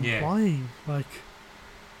is she implying? Like,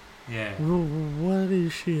 yeah. What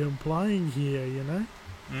is she implying here, you know?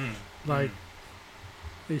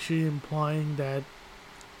 Is she implying that,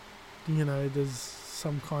 you know, there's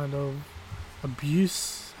some kind of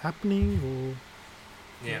abuse happening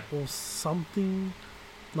or something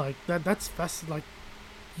like that? That's like,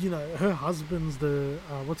 you know, her husband's the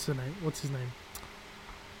what's his name?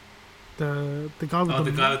 The guy with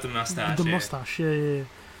the guy with the mustache. The mustache, yeah.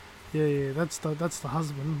 That's the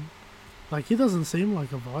husband. Like, he doesn't seem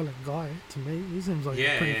like a violent guy to me. He seems like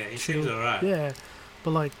he seems alright. Yeah,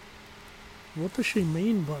 but like, what does she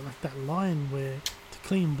mean by like that line where to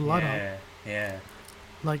clean blood up? Yeah.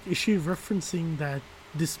 Like, is she referencing that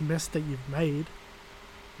this mess that you've made,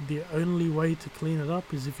 the only way to clean it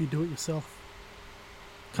up is if you do it yourself?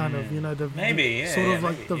 Kind of, you know, the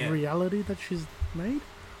reality that she's made.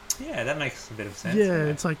 Yeah, that makes a bit of sense. Yeah,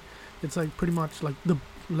 it's like pretty much like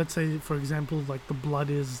let's say, for example, like the blood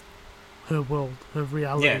is her world, her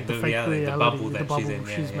reality, the fake reality, the bubble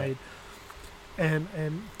she's made. And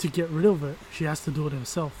to get rid of it, she has to do it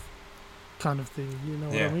herself, kind of thing. You know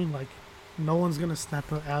what I mean? Like, no one's gonna snap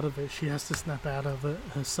her out of it. She has to snap out of it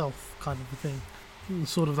herself, kind of a thing. And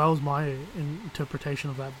sort of, that was my interpretation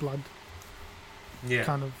of that blood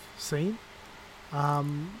kind of scene.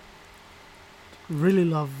 Really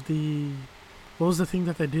love what was the thing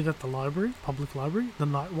that they did at the library, public library, the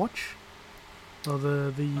night watch, or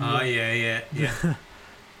the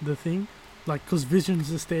the thing, like, because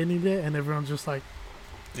Visions are standing there and everyone's just like,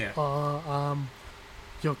 you're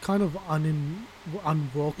kind of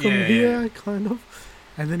unwelcome here, kind of,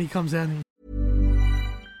 and then he comes out and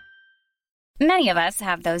Many of us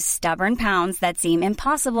have those stubborn pounds that seem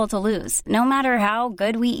impossible to lose, no matter how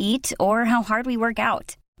good we eat or how hard we work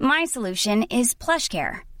out. My solution is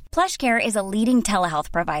PlushCare. PlushCare is a leading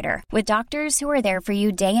telehealth provider with doctors who are there for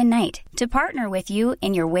you day and night to partner with you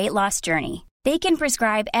in your weight loss journey. They can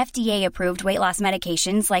prescribe FDA-approved weight loss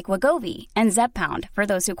medications like Wegovy and Zepbound for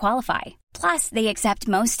those who qualify. Plus, they accept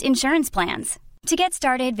most insurance plans. To get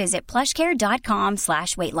started, visit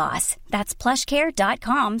plushcare.com/weightloss. That's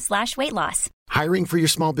plushcare.com/weightloss. Hiring for your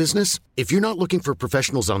small business? If you're not looking for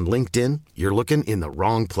professionals on LinkedIn, you're looking in the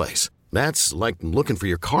wrong place. That's like looking for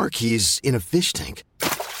your car keys in a fish tank.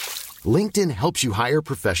 LinkedIn helps you hire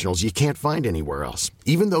professionals you can't find anywhere else,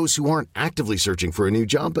 even those who aren't actively searching for a new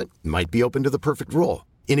job but might be open to the perfect role.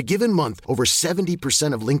 In a given month, over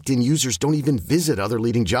 70% of LinkedIn users don't even visit other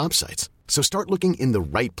leading job sites. So start looking in the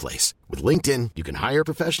right place. With LinkedIn, you can hire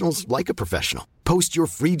professionals like a professional. Post your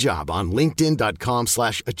free job on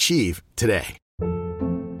linkedin.com/achieve today.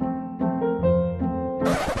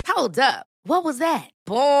 Hold up. What was that?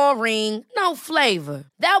 Boring. No flavor.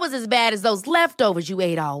 That was as bad as those leftovers you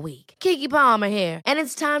ate all week. Keke Palmer here, and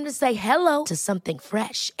it's time to say hello to something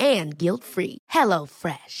fresh and guilt-free. Hello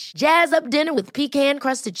Fresh. Jazz up dinner with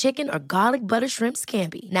pecan-crusted chicken or garlic butter shrimp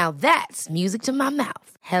scampi. Now that's music to my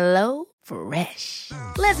mouth. Hello Fresh.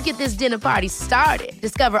 Let's get this dinner party started.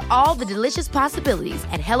 Discover all the delicious possibilities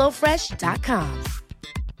at hellofresh.com.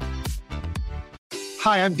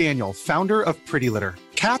 Hi, I'm Daniel, founder of Pretty Litter.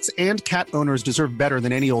 Cats and cat owners deserve better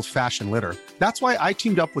than any old-fashioned litter. That's why I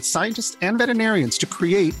teamed up with scientists and veterinarians to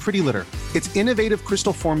create Pretty Litter. Its innovative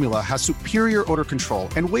crystal formula has superior odor control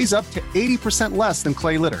and weighs up to 80% less than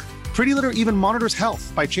clay litter. Pretty Litter even monitors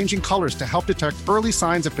health by changing colors to help detect early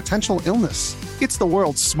signs of potential illness. It's the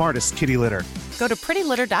world's smartest kitty litter. Go to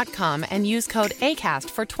prettylitter.com and use code ACAST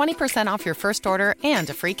for 20% off your first order and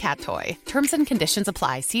a free cat toy. Terms and conditions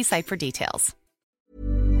apply. See site for details.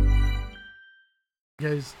 He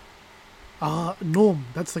goes, Norm,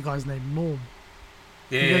 that's the guy's name, Norm.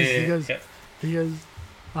 He goes,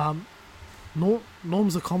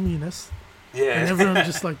 Norm's a communist. Yeah. And everyone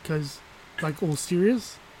just like goes, like, all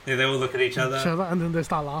serious. Yeah, they all look at each other. And then they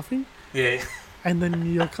start laughing. Yeah. And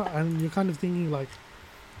then you're kind of thinking like,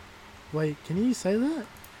 wait, can you say that?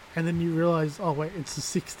 And then you realize, oh wait, it's the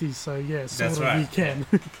 60s, so yeah, sort of, you can.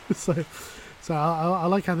 So I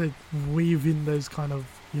like how they weave in those kind of,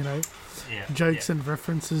 you know, jokes and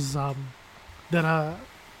references that are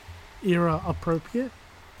era appropriate.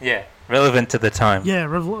 Yeah, relevant to the time. Yeah,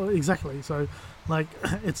 exactly. So, like,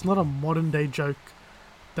 it's not a modern day joke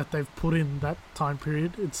that they've put in that time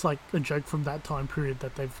period. It's like a joke from that time period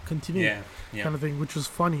that they've continued, kind of thing, which was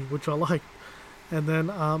funny, which I liked. And then,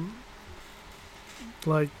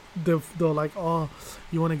 like, they're like, oh,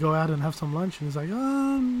 you want to go out and have some lunch? And he's like,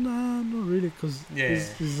 oh, no, not really, because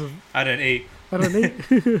I don't eat.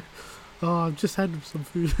 Oh, I've just had some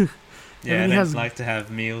food. Yeah, I don't like to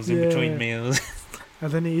have meals in between meals.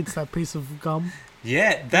 And then he eats that piece of gum.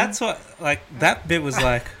 Yeah, that's what, like, that bit was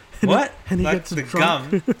like, what? And he like, gets the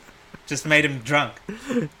drunk. gum just made him drunk.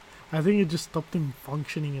 I think it just stopped him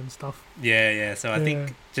functioning and stuff. Yeah, so I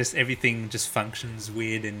think just everything just functions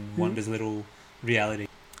weird in Wanda's little reality.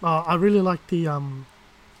 I really like the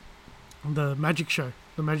magic show.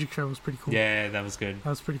 The magic show was pretty cool. Yeah, that was good. That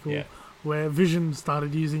was pretty cool. Yeah. Where Vision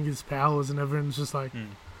started using his powers and everyone's just like,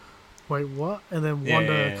 wait, what? And then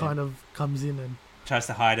Wanda kind of comes in and tries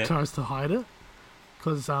to hide it.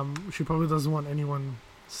 Because she probably doesn't want anyone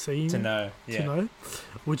seeing to know,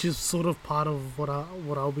 which is sort of part of what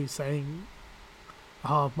I'll be saying.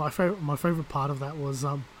 My favorite part of that was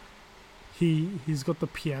he's got the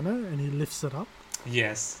piano and he lifts it up.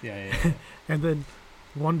 Yes, yeah. And then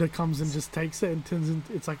Wanda comes and just takes it and turns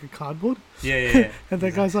into it's like a cardboard. Yeah. And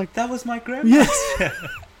that guy's like, that was my grandma's. Yes.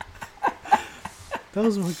 That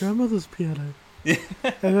was my grandmother's piano. Yeah.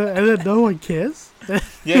 And then no one cares.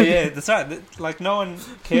 Yeah, that's right. Like, no one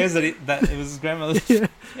cares that it was his grandmother's. Yeah.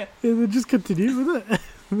 And then just continue with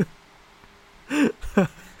it. That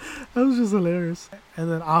was just hilarious.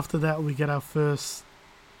 And then after that, we get our first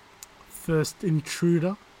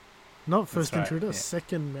intruder. Not first intruder, yeah.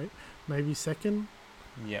 Second, maybe second.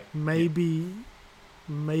 Yeah. Maybe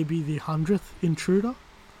the 100th intruder.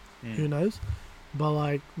 Who knows? But,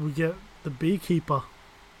 like, we get the beekeeper.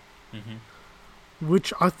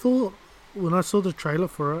 Which I thought, when I saw the trailer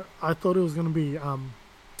for it, I thought it was going to be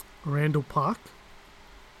Randall Park.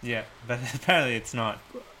 Yeah, but apparently it's not.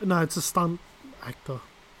 No, it's a stunt actor.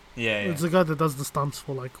 Yeah. It's the guy that does the stunts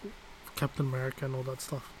for, like, Captain America and all that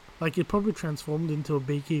stuff. Like, it probably transformed into a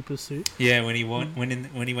beekeeper suit. Yeah, when he went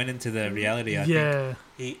into the reality, I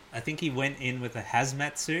think he went in with a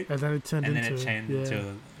hazmat suit, and then it turned into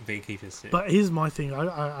a beekeeper suit. But here's my thing.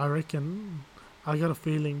 I reckon, I got a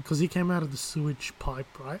feeling, because he came out of the sewage pipe,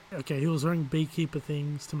 right? Okay, he was wearing beekeeper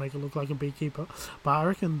things to make it look like a beekeeper, but I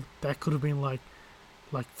reckon that could have been like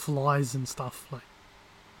flies and stuff, like,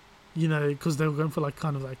 you know, because they were going for like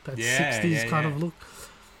kind of like that 60s kind of look.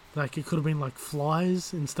 Like, it could have been like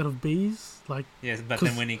flies instead of bees. Like, yes, but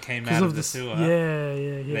then when he came out of the sewer,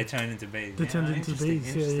 they turned into bees. They turned into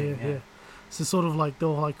bees. Yeah. So sort of like they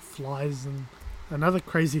were like flies. And another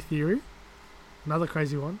crazy theory, another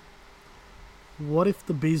crazy one. What if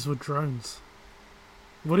the bees were drones?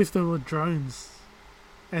 What if they were drones,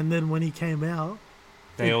 and then when he came out,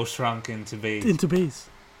 they all shrunk into bees.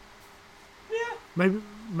 Yeah.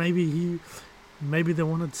 Maybe they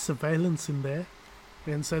wanted surveillance in there.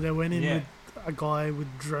 And so they went in with a guy with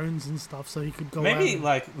drones and stuff so he could go Maybe, out.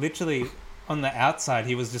 like, literally on the outside,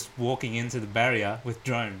 he was just walking into the barrier with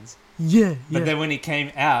drones. Yeah. But then when he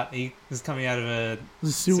came out, he was coming out of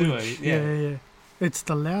the sewage. Sewer. Yeah. It's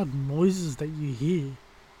the loud noises that you hear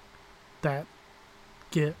that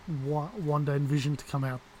get Wanda and Vision to come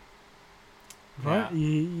out. Right?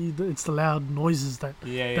 Yeah. It's the loud noises that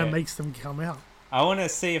makes them come out. I want to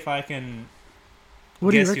see if I can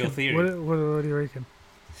guess your theory. What do you reckon?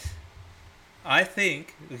 I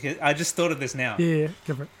think, because I just thought of this now. Yeah,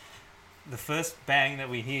 go for it. The first bang that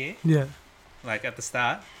we hear, like at the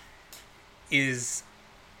start, is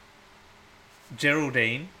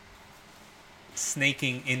Geraldine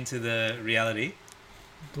sneaking into the reality.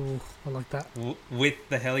 Oh, I like that. With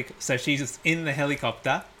the helicopter. So she's in the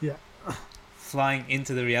helicopter. Yeah. Flying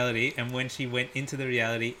into the reality, and when she went into the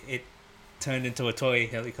reality, it turned into a toy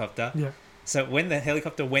helicopter. Yeah. So when the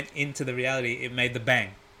helicopter went into the reality, it made the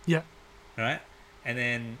bang. Yeah. Right? And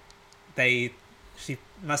then she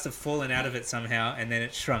must have fallen out of it somehow, and then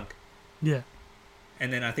it shrunk. Yeah.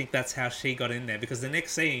 And then I think that's how she got in there, because the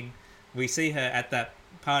next scene, we see her at that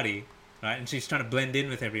party, right? And she's trying to blend in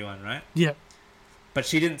with everyone, right? Yeah. But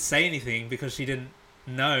she didn't say anything because she didn't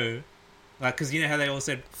know, like, because you know how they all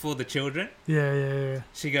said, for the children? Yeah.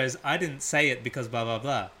 She goes, I didn't say it because blah, blah,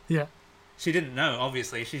 blah. Yeah. She didn't know,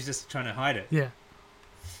 obviously. She's just trying to hide it. Yeah.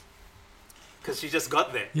 Because she just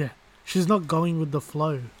got there. Yeah. She's not going with the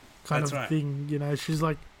flow kind That's of right. thing, you know. She's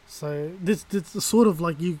like, so this sort of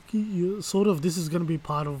like you sort of, this is going to be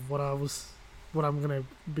part of what I'm going to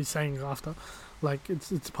be saying after. Like,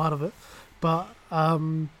 it's part of it. But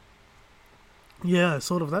yeah,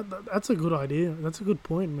 sort of that's a good idea. That's a good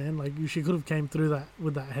point, man. Like, she could have came through that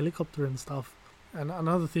with that helicopter and stuff. And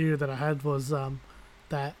another theory that I had was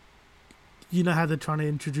that, you know how they're trying to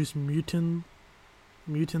introduce mutants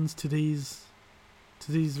to these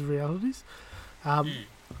realities.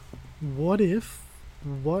 What if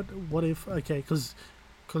okay, because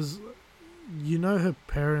you know her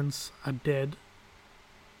parents are dead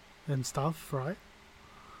and stuff, right?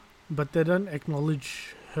 But they don't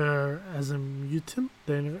acknowledge her as a mutant.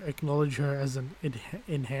 They acknowledge her as an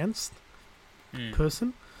enhanced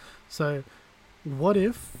person. So, what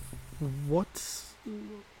if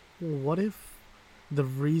the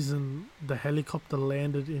reason the helicopter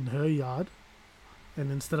landed in her yard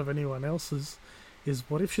and instead of anyone else's is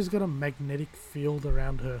what if she's got a magnetic field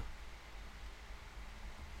around her?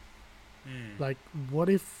 Like, what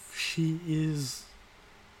if she is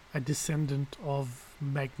a descendant of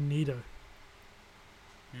Magneto?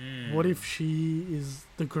 What if she is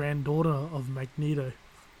the granddaughter of Magneto?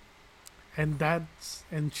 And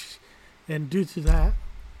due to that,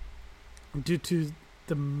 due to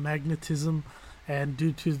the magnetism and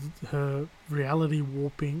due to her reality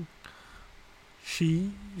warping,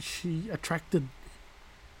 she attracted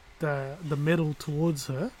the metal towards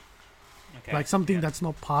her, like something that's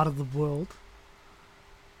not part of the world,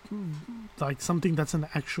 like something that's an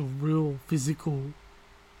actual real physical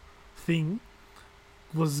thing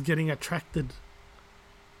was getting attracted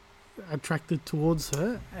towards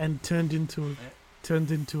her and turned into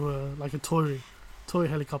a like a toy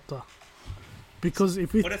helicopter. Because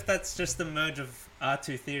what if that's just the merge of our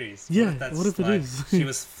two theories? Yeah, what if it is? She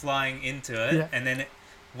was flying into it, and then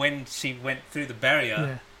when she went through the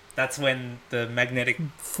barrier, that's when the magnetic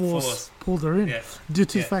force pulled her in. Due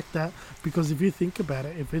to the fact that, because if you think about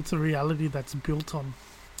it, if it's a reality that's built on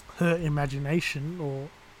her imagination or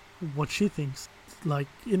what she thinks, like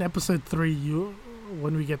in episode 3,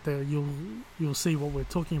 when we get there, you'll see what we're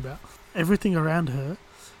talking about. Everything around her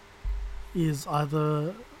is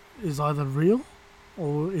either real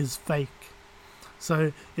or is fake.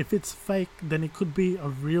 So if it's fake, then it could be a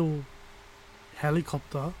real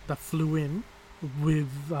helicopter that flew in with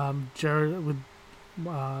Geraldine,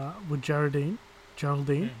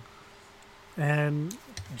 and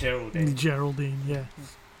Geraldine, yeah,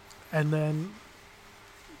 and then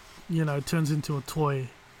turns into a toy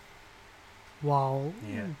while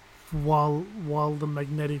the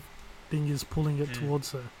magnetic thing is pulling it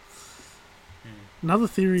towards her. Another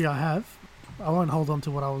theory I have, I won't hold on to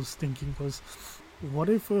what I was thinking, was what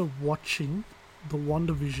if we're watching the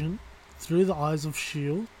WandaVision through the eyes of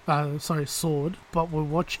Sword, but we're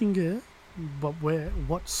watching it, but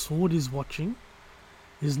what Sword is watching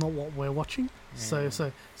is not what we're watching. So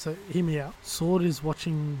hear me out. Sword is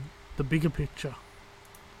watching the bigger picture.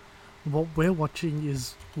 What we're watching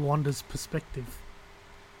is Wanda's perspective.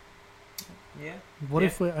 Yeah. What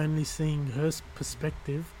if we're only seeing her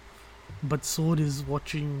perspective, but Sword is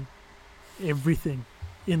watching everything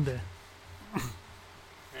in there?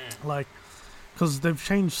 Like, because they've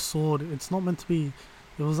changed Sword. It's not meant to be.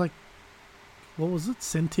 It was like, what was it?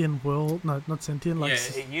 Sentient world? No, not sentient. Like,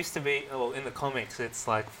 it used to be. Well, in the comics, it's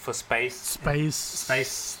like for space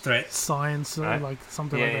threats, science, right? Like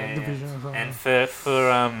something like that. Division or something. And for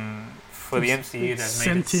the MCU, they've made it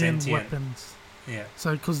sentient weapons. Yeah.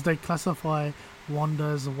 So because they classify Wanda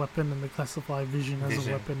as a weapon and they classify Vision as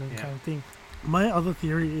a weapon and kind of thing. My other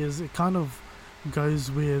theory is it kind of goes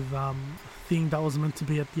with thing that was meant to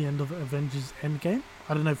be at the end of Avengers Endgame.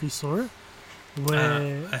 I don't know if you saw it.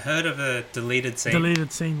 Where I heard of a deleted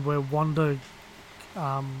scene where Wanda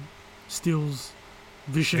steals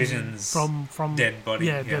Visions from dead body.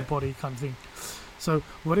 Dead body kind of thing. So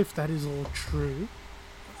what if that is all true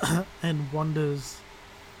and Wanda's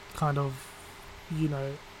kind of,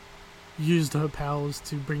 used her powers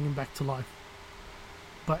to bring him back to life,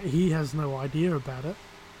 but he has no idea about it.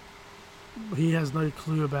 He has no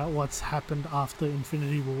clue about what's happened after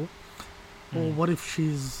Infinity War. Or what if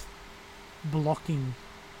she's blocking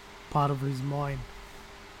part of his mind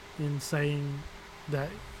in saying that,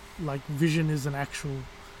 like, Vision is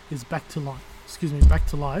back to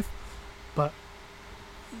life, but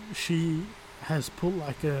she has put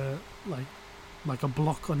like a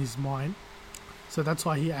block on his mind, so that's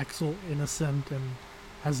why he acts all innocent and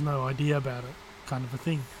has no idea about it, kind of a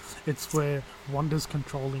thing. It's where Wanda's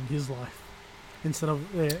controlling his life instead of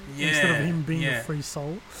him being a free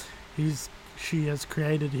soul. She has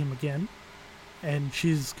created him again, and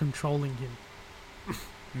she's controlling him.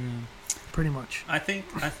 Pretty much. I think.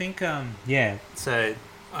 So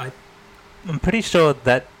I'm pretty sure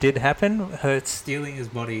that did happen. Her stealing his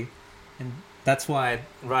body, and that's why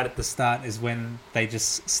right at the start is when they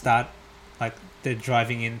just start, like they're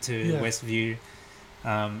driving into Westview,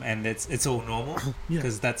 and it's all normal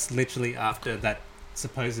because that's literally after that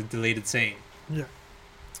supposed deleted scene. Yeah.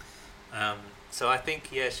 So I think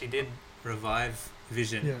she did revive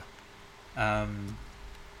Vision. Yeah.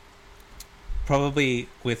 Probably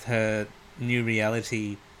with her new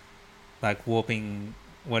reality, like warping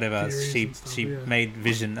whatever, she made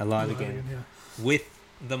Vision alive again with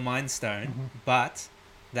the Mind Stone, but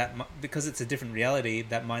because it's a different reality,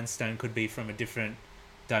 that Mind Stone could be from a different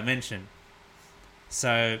dimension.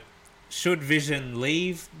 So, should Vision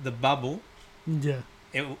leave the bubble, Yeah.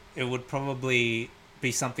 it would probably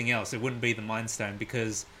be something else. It wouldn't be the Mind Stone,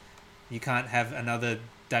 because you can't have another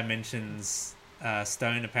dimension's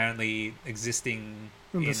stone apparently existing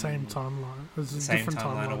In the same timeline. It's a same different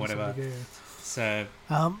timeline or whatever. something, yeah. So,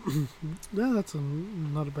 yeah, that's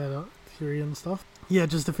not a bad theory and stuff. Yeah,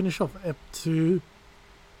 just to finish off Ep 2,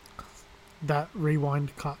 that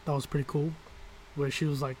rewind cut, that was pretty cool. Where she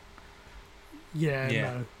was like,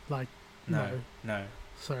 no. Like, no.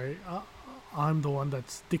 Sorry, I'm the one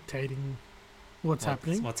that's dictating what's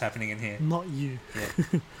happening. What's happening in here. Not you.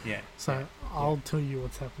 Yeah. Yeah. So I'll tell you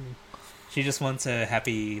what's happening. She just wants a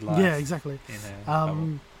happy life. Yeah, exactly. In a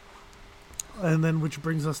bubble. And then which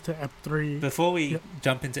brings us to Ep 3. Before we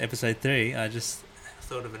jump into episode 3, I just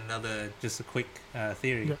thought of just a quick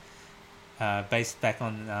theory. Based back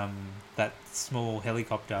on that small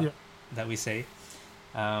helicopter that we see.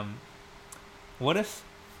 What if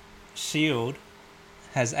S.H.I.E.L.D.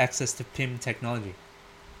 has access to Pym technology?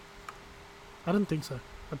 I don't think so.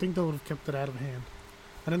 I think they would have kept it out of hand.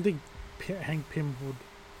 I don't think Hank Pym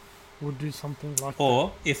would do something like that.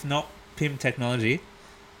 Or, if not Pym technology,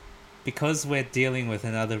 because we're dealing with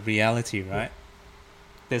another reality, right?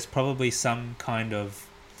 There's probably some kind of,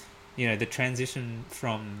 the transition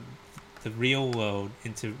from the real world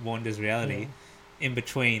into Wanda's reality. In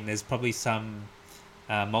between, there's probably some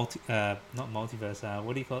not multiverse,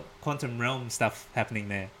 what do you call it? Quantum realm stuff happening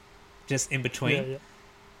there. Just in between. Yeah.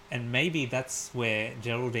 And maybe that's where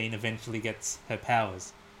Geraldine eventually gets her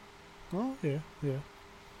powers. Oh, yeah.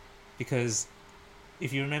 Because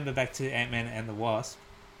if you remember back to Ant-Man and the Wasp,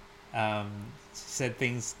 said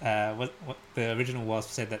things. What the original Wasp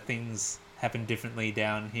said, that things happen differently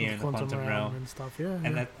down here in the quantum realm and stuff.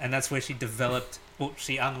 And that's where she developed. Well,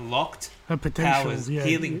 she unlocked her potential, powers,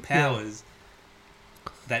 healing powers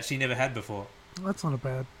that she never had before. That's not a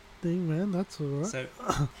bad thing, man. That's alright. So,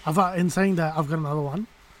 in saying that, I've got another one.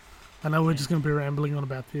 I know we're just going to be rambling on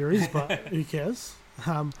about theories, but who cares?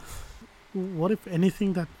 What if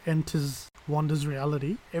anything that enters Wanda's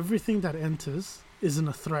reality, everything that enters isn't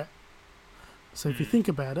a threat? So if you think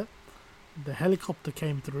about it, the helicopter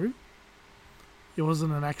came through. It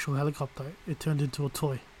wasn't an actual helicopter. It turned into a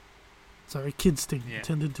toy. So a kid's thing. It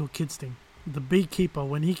turned into a kid's thing. The beekeeper,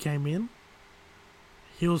 when he came in,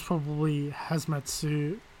 he was probably hazmat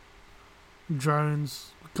suit,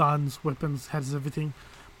 drones, guns, weapons, has everything,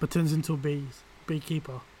 but turns into a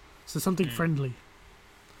beekeeper. So something friendly.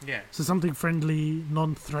 Yeah. So something friendly,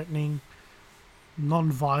 non-threatening,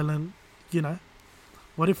 non-violent,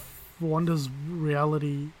 What if Wanda's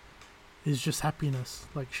reality is just happiness?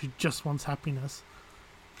 Like, she just wants happiness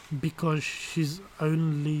because she's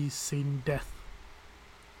only seen death.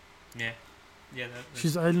 Yeah. Yeah.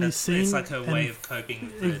 She's only seen... It's like her way of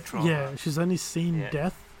coping with the trauma. Yeah, she's only seen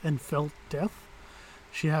death and felt death.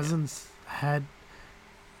 She hasn't had...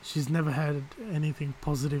 She's never had anything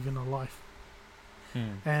positive in her life.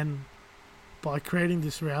 And by creating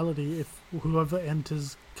this reality, if whoever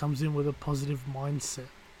enters comes in with a positive mindset,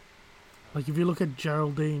 like if you look at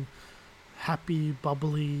Geraldine, happy,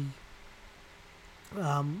 bubbly,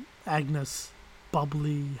 Agnes,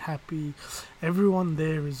 bubbly, happy, everyone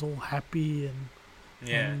there is all happy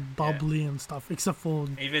and bubbly and stuff, except for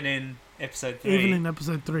even in episode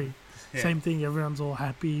 3. Same thing, everyone's all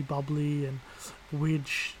happy, bubbly, and weird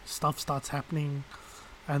stuff starts happening.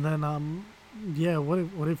 And then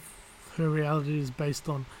what if her reality is based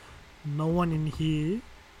on no one in here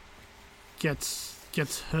gets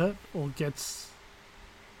hurt or gets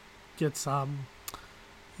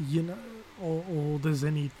or there's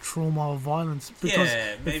any trauma or violence? Because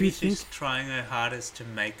maybe she's trying her hardest to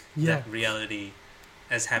make that reality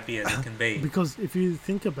as happy as it can be. Because if you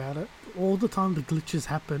think about it, all the time the glitches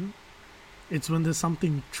happen, it's when there's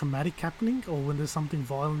something traumatic happening or when there's something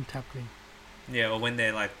violent happening. Yeah, or when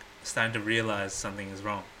they're like starting to realize something is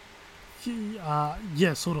wrong.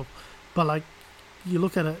 Yeah, sort of. But like, you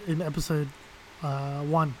look at it in episode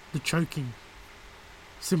 1, the choking,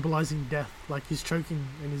 symbolizing death. Like, he's choking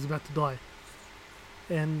and he's about to die,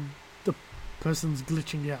 and the person's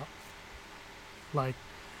glitching out. Like,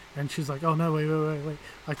 and she's like, "Oh no, wait!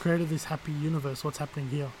 I created this happy universe. What's happening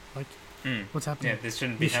here? Like, what's happening? Yeah, this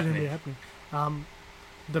shouldn't be happening.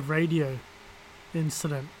 The radio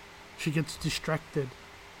incident. She gets distracted,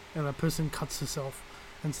 and a person cuts herself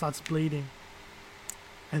and starts bleeding,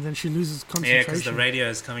 and then she loses concentration. Yeah, because the radio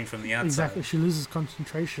is coming from the outside. Exactly, she loses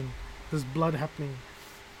concentration. There's blood happening.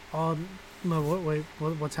 Oh no!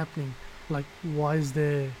 What's happening? Like, why is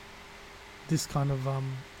there this kind of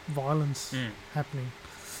violence happening?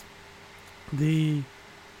 the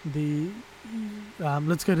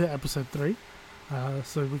let's go to episode 3,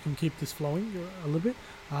 so we can keep this flowing a little bit.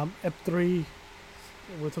 Ep 3,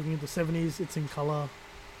 we're talking in the 70s. It's in color.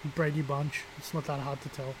 Brady Bunch. It's not that hard to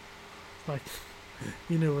tell. Like,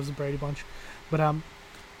 you knew it was a Brady Bunch. But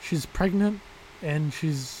she's pregnant and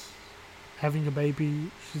she's having a baby.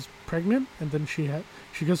 She's pregnant, and then she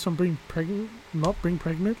goes from not being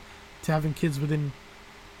pregnant to having kids within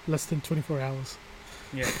less than 24 hours.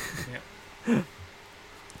 Yeah.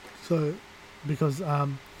 So, because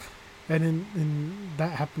and in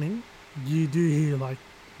that happening, you do hear like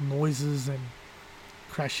noises and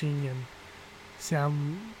crashing and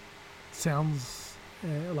sounds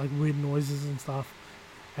like weird noises and stuff,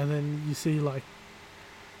 and then you see like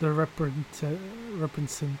the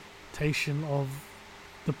representation of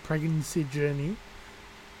the pregnancy journey,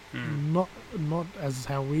 not as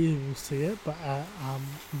how we will see it, but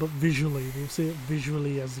visually we'll see it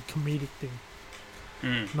visually as a comedic thing,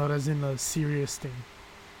 not as in a serious thing.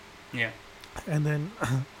 Yeah. And then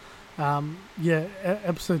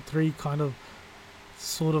episode 3 kind of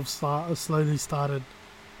sort of slowly started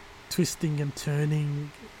twisting and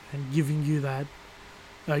turning and giving you that,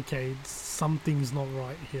 okay, something's not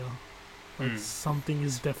right here. Like something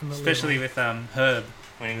is definitely especially right. with Herb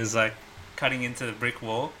when he was like cutting into the brick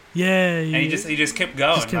wall. Yeah, and he just kept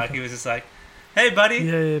going. He was just like, "Hey, buddy."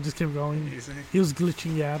 Yeah, just kept going. He was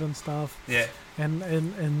glitching out and stuff. Yeah.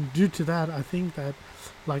 And due to that, I think that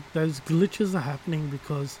like those glitches are happening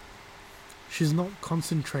because she's not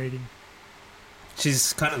concentrating.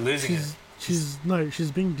 She's kind of losing it.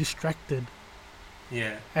 She's being distracted.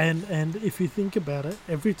 Yeah. And if you think about it,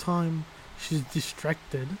 every time she's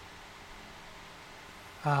distracted,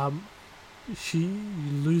 she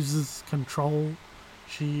loses control.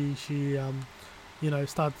 She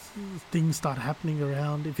things start happening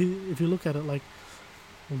around. If you look at it, like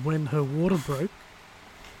when her water broke,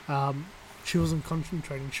 she wasn't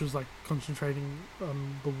concentrating. She was like concentrating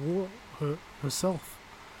on the water herself.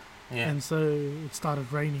 Yeah. And so it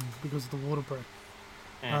started raining because the water broke.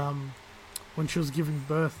 Yeah. When she was giving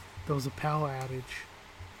birth, there was a power outage,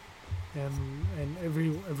 and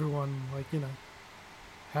everyone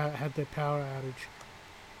had their power outage.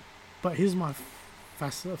 But here's my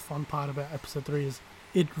fun part about episode 3 is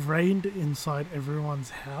it rained inside everyone's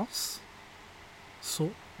house,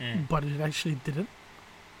 but it actually didn't.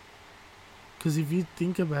 Because if you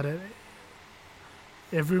think about it,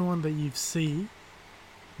 everyone that you see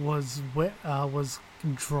was wet, was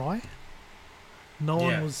dry. No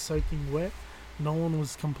one was soaking wet. No one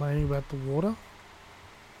was complaining about the water,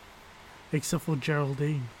 except for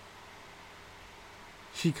Geraldine.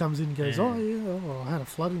 She comes in and goes, "Oh yeah, I had a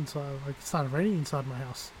flood inside. Like it started raining inside my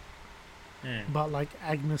house." But like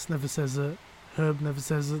Agnes never says it. Herb never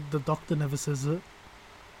says it. The doctor never says it.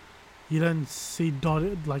 You don't see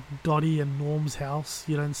Dottie and Norm's house.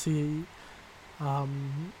 You don't see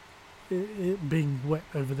it being wet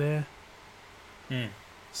over there.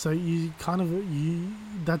 So you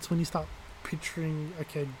that's when you start picturing,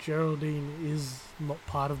 okay, Geraldine is not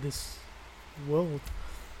part of this world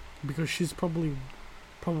because she's probably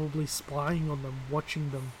spying on them, watching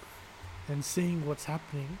them, and seeing what's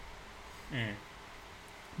happening.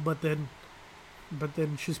 But then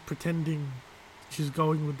she's pretending she's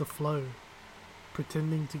going with the flow,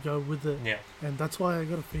 pretending to go with it. Yeah. And that's why I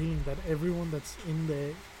got a feeling that everyone that's in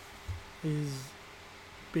there is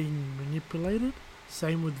being manipulated.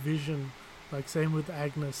 Same with Vision, like same with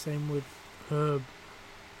Agnes, same with Herb.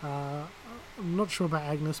 I'm not sure about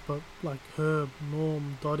Agnes, but like Herb,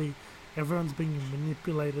 Norm, Dottie, everyone's being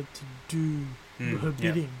manipulated to do her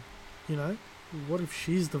bidding. You know, what if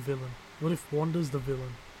she's the villain? What if Wanda's the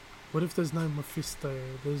villain? What if there's no Mephisto?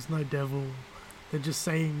 There's no devil? They're just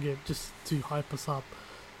saying it just to hype us up.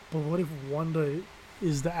 But what if Wanda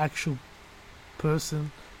is the actual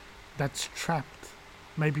person that's trapped?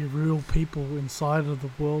 Maybe real people inside of the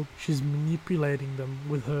world. She's manipulating them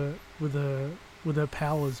with her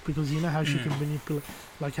powers, because you know how she can manipulate,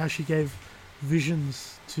 like how she gave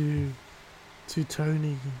visions to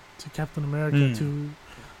Tony, to Captain America, to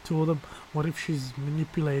all them. What if she's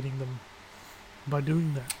manipulating them by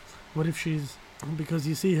doing that? What if she's, because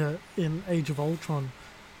you see her in Age of Ultron,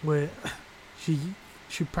 where she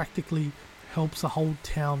practically helps a whole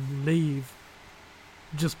town leave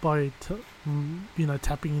just by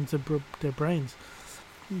tapping into their brains.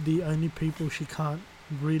 The only people she can't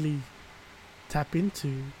really tap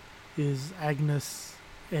into is Agnes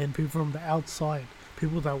and people from the outside,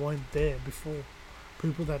 people that weren't there before,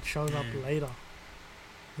 people that showed up later.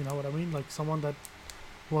 You know what I mean? Like someone that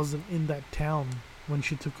wasn't in that town when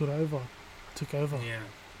she took over. Yeah.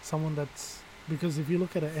 Someone that's Because if you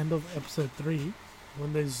look at the end of episode 3,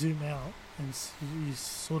 when they zoom out and you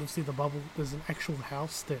sort of see the bubble, there's an actual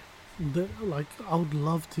house there. I would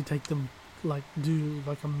love to take them, like, do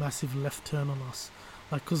like a massive left turn on us,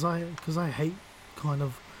 like, cause I hate kind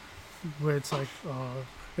of where it's like,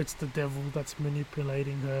 it's the devil that's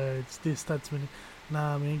manipulating her, it's this that's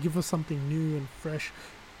nah, man, give us something new and fresh.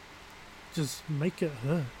 Just make it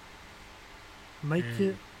her. Make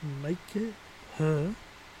it her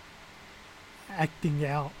acting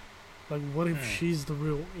out. Like, what if she's the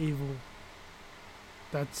real evil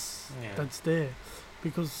that's there?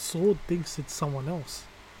 Because Sword thinks it's someone else.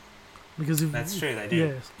 Because if that's true, they do.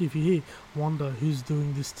 Yeah, if you hear Wanda, who's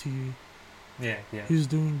doing this to you? Yeah. Who's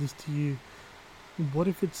doing this to you? What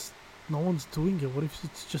if it's no one's doing it? What if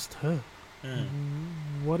it's just her?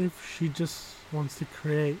 What if she just wants to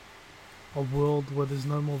create a world where there's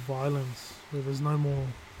no more violence, where there's no more,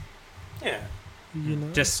 you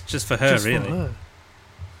know, just for her, just really. For her,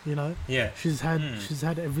 you know, she's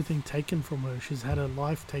had everything taken from her. She's had her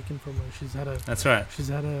life taken from her. She's had that's right. She's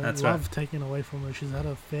had her love taken away from her. She's had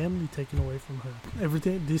her family taken away from her.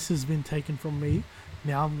 Everything. This has been taken from me.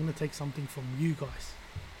 Now I'm gonna take something from you guys.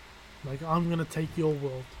 Like, I'm gonna take your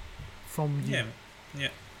world from you. Yeah.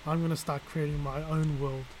 I'm gonna start creating my own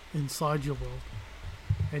world inside your world,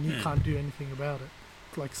 and you can't do anything about it.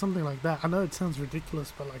 Like, something like that. I know it sounds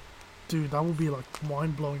ridiculous, but like, dude, that would be like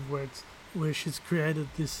mind-blowing words. Where she's created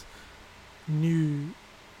this new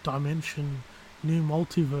dimension, new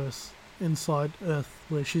multiverse inside Earth,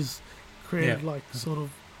 where she's created like sort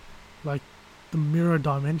of like the mirror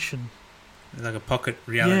dimension, like a pocket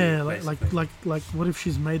reality. Yeah, like what if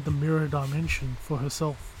she's made the mirror dimension for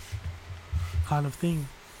herself, kind of thing,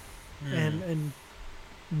 and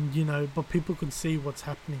you know, but people can see what's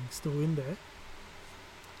happening still in there.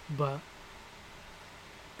 But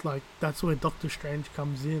like, that's where Doctor Strange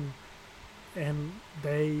comes in. And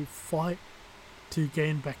they fight to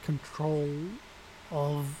gain back control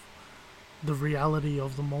of the reality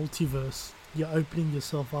of the multiverse. You're opening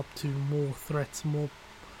yourself up to more threats, more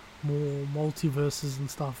multiverses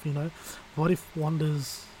and stuff, you know. What if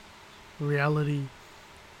Wanda's reality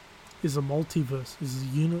is a multiverse?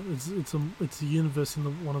 It's a universe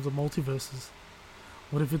in one of the multiverses.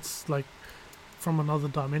 What if it's like from another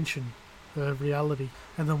dimension, her reality,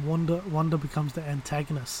 and then Wanda becomes the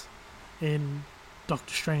antagonist in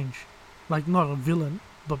Doctor Strange, like, not a villain,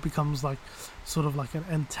 but becomes like sort of like an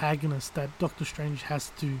antagonist that Doctor Strange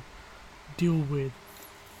has to deal with.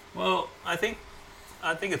 Well, I think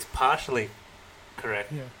it's partially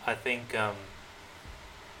correct. Yeah. I think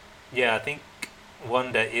I think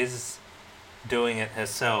Wanda is doing it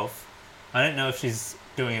herself. I don't know if she's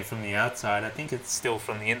doing it from the outside. I think it's still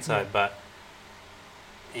from the inside, but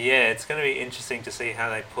yeah, it's going to be interesting to see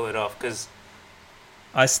how they pull it off, because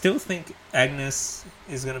I still think Agnes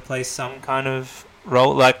is going to play some kind of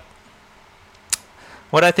role. Like,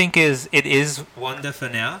 what I think is, it is Wanda for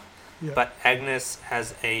now, but Agnes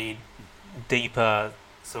has a deeper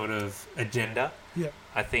sort of agenda. Yeah.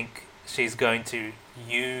 I think she's going to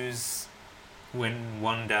use when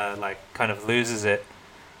Wanda, like, kind of loses it.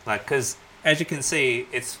 Like, because as you can see,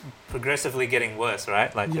 it's progressively getting worse,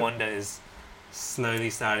 right? Like, Wanda is slowly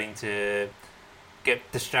starting to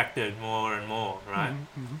get distracted more and more, right?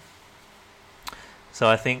 Mm-hmm. So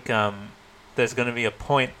I think there's going to be a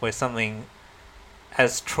point where something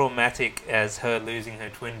as traumatic as her losing her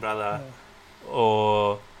twin brother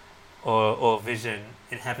or Vision,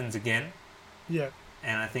 it happens again. Yeah.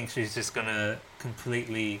 And I think she's just going to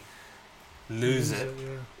completely lose it.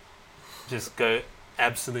 Just go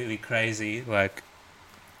absolutely crazy, like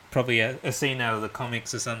probably a scene out of the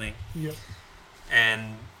comics or something. Yep.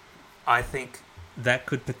 And I think that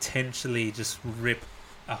could potentially just rip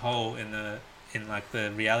a hole in the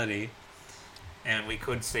reality, and we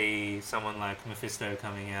could see someone like Mephisto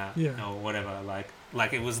coming out, or whatever.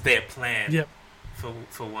 Like it was their plan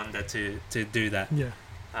for Wanda to do that. Yeah.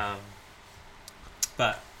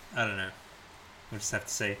 But I don't know. We'll just have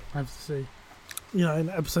to see. I have to see. You know, in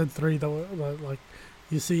episode 3, they were like,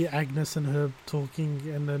 you see Agnes and her talking,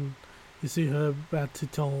 and then you see her about to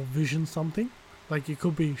tell Vision something. Like, it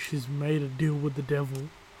could be she's made a deal with the devil,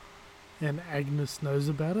 and Agnes knows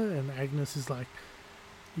about it, and Agnes is like,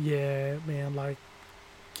 yeah, man, like,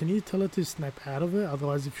 can you tell her to snap out of it?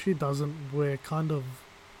 Otherwise, if she doesn't, we're kind of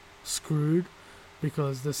screwed,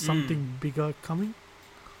 because there's something bigger coming,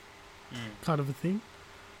 kind of a thing.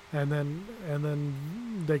 And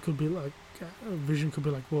then they could be like, Vision could be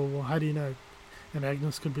like, well, how do you know? And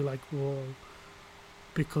Agnes could be like, well,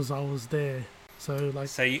 because I was there. So like,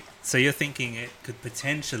 so you're thinking it could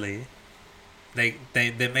potentially,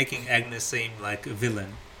 they're making Agnes seem like a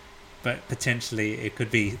villain, but potentially it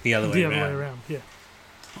could be the other way The around. other way around, yeah.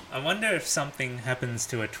 I wonder if something happens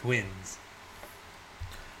to her twins.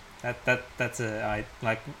 That's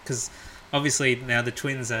because obviously now the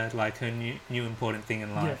twins are like her new important thing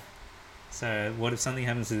in life. Yeah. So what if something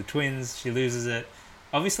happens to the twins? She loses it.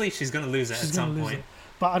 Obviously, she's going to lose it She's at gonna some lose point. it.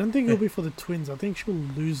 But I don't think it'll be for the twins. I think she'll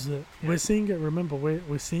lose it. Yeah. We're seeing it. Remember,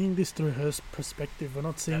 we're seeing this through her perspective. We're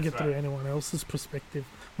not seeing That's it through right. anyone else's perspective.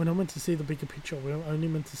 We're not meant to see the bigger picture. We're only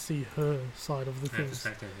meant to see her side of the Her things.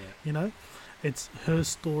 perspective, yeah. You know, it's her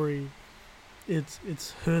story. It's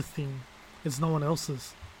her thing. It's no one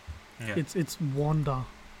else's. Yeah. It's Wanda.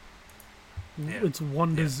 Yeah. It's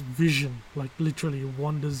Wanda's vision. Like literally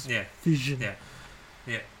Wanda's Yeah. vision. Yeah.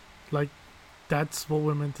 Yeah. Like that's what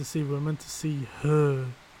we're meant to see. We're meant to see her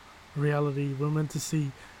reality. We're meant to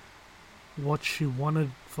see what she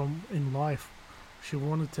wanted from in life. She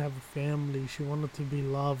wanted to have a family. She wanted to be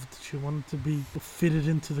loved. She wanted to be fitted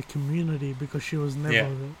into the community because she was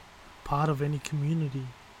never part of any community,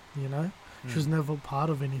 you know? She was never part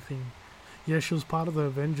of anything. Yeah, she was part of the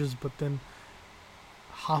Avengers, but then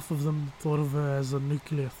half of them thought of her as a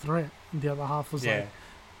nuclear threat. And the other half was like,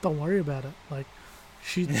 don't worry about it. Like,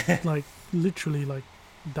 she, like, literally, like,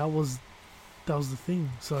 that was the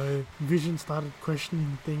thing. So Vision started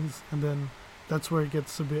questioning things, and then that's where it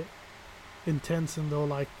gets a bit intense, and they're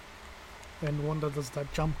like, and Wanda does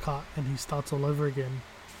that jump cut, and he starts all over again.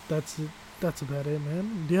 That's it. That's about it,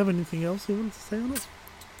 man. Do you have anything else you want to say on it?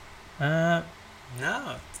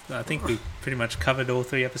 No. I think we pretty much covered all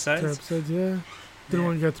 3 episodes. 2 episodes, yeah. Didn't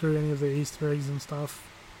want to go through any of the Easter eggs and stuff.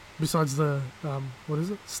 Besides the, what is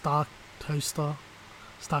it? Stark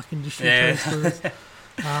Industry toasters.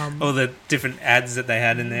 All the different ads that they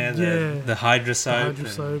had in there. The Hydra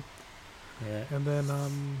soap. Yeah. And then,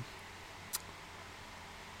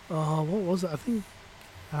 what was it? I think,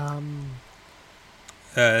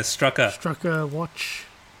 Strucker. Strucker watch.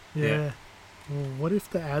 Yeah. Well, what if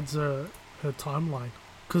the ads are her timeline?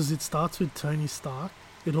 Because it starts with Tony Stark.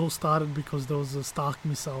 It all started because there was a Stark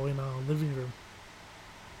missile in our living room.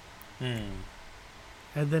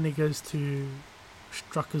 And then it goes to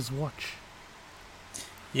Strucker's watch.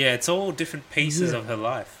 Yeah, it's all different pieces of her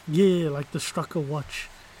life. Yeah, like the Strucker watch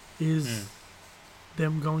is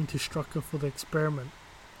them going to Strucker for the experiment.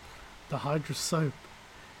 The Hydra soap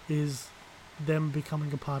is them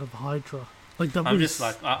becoming a part of Hydra. Like that.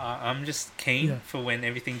 I'm just keen for when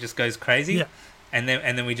everything just goes crazy. Yeah. And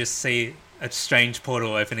then we just see a strange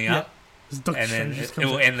portal opening up. And then it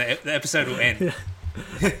will end. The episode will end.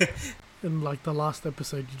 In like the last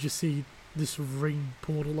episode, you just see this ring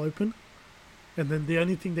portal open, and then the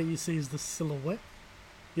only thing that you see is the silhouette.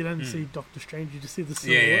 You don't see Doctor Strange. You just see the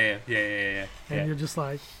silhouette. Yeah. And you're just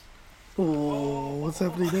like, oh, what's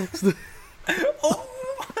happening next?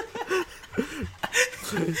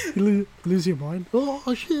 You lose your mind.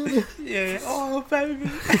 Oh shit. Yeah. Oh baby.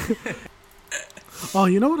 Oh,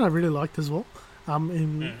 you know what I really liked as well?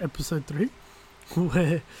 In episode 3,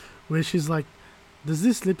 where she's like, does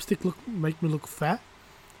this lipstick make me look fat?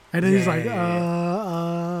 And then he's like,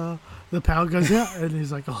 the power goes out, and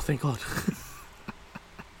he's like, oh, thank God.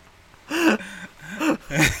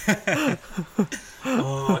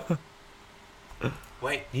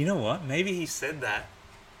 Wait, you know what? Maybe he said that.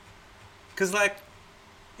 Because, like,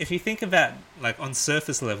 if you think about, like, on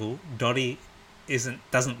surface level, Dottie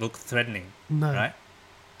doesn't look threatening, No. right?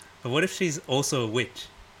 But what if she's also a witch?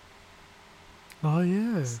 Oh,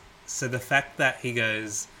 yeah. So the fact that he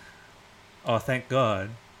goes, oh, thank God,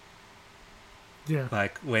 Yeah.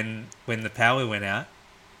 like, when the power went out,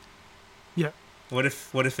 Yeah. what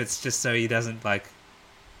if it's just so he doesn't, like,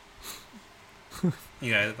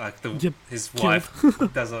 you know, like his killed. wife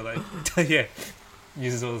does all that,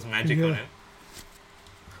 uses all this magic on it.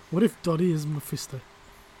 What if Dottie is Mephisto?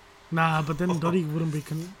 Nah, but then Dottie wouldn't be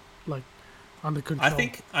under control.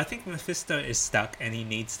 I think Mephisto is stuck and he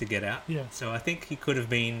needs to get out. Yeah. So I think he could have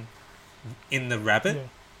been in the rabbit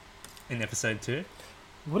in episode 2.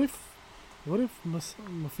 What if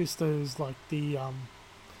Mephisto is like the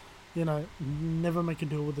never make a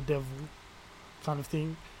deal with the devil kind of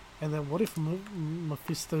thing, and then what if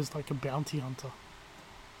Mephisto is like a bounty hunter?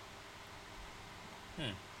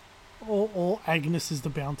 Or Agnes is the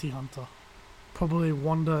bounty hunter. Probably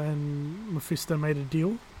Wanda and Mephisto made a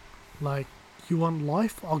deal, like, you want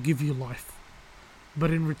life, I'll give you life, but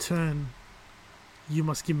in return you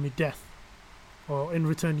must give me death, or in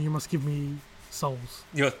return you must give me souls,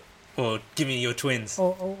 or give me your twins,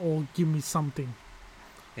 or give me something.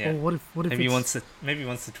 Yeah. Or what if maybe he wants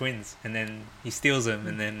the twins, and then he steals them,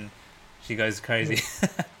 and then she goes crazy.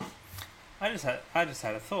 I just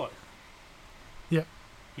had a thought. Yeah.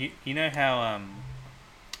 You know how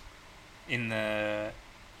in the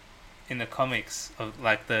comics of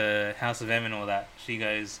like the House of M and all that, she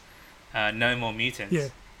goes, no more mutants. Yeah.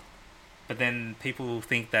 But then people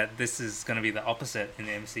think that this is going to be the opposite in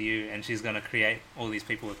the MCU, and she's going to create all these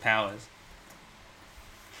people with powers.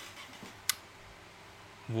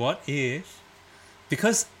 What if,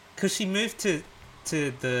 because she moved to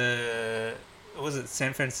the, was it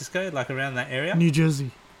San Francisco, like around that area? New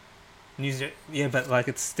Jersey. Yeah, but like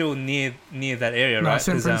it's still near that area, No, right?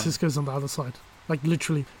 San Francisco's on the other side. Like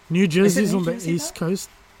literally, New Jersey's on the Jersey, east coast.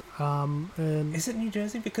 And is it New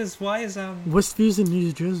Jersey? Because why is Westview's in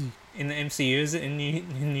New Jersey? in the MCU, is it in New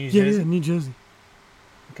Yeah, Jersey? yeah, New Jersey.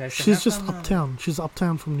 Okay, so She's how just come, uptown. She's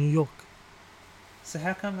uptown from New York. So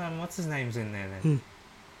how come what's his name's in there then? Who?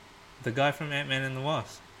 The guy from Ant-Man and the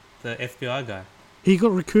Wasp, the FBI guy. He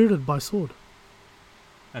got recruited by Sword.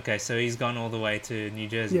 Okay, so he's gone all the way to New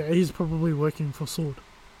Jersey. Yeah, he's probably working for Sword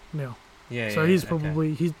now. Yeah. So he's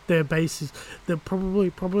probably their base is they're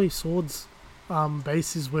probably Sword's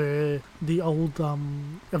base is where the old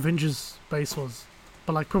Avengers base was,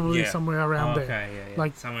 but like probably somewhere around there. Okay, yeah.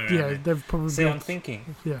 Like somewhere around there. they've probably. See, I'm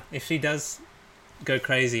thinking, Yeah. if she does go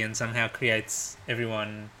crazy and somehow creates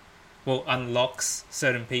everyone, well, unlocks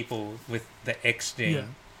certain people with the X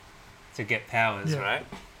gene to get powers, right?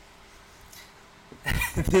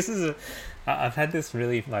 This is I've had this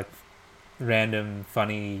really like random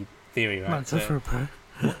funny theory, right? Go for it,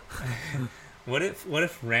 bro. What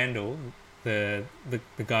if Randall, the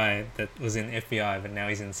guy that was in FBI but now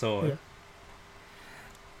he's in Sword, Yeah.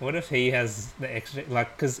 what if he has the extra,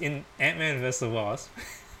 like, because in Ant-Man vs. the Wasp,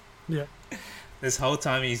 Yeah. this whole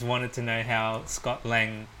time he's wanted to know how Scott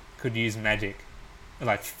Lang could use magic,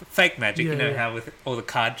 like fake magic, how with all the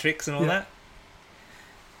card tricks and all that.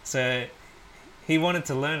 So he wanted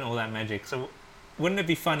to learn all that magic. So wouldn't it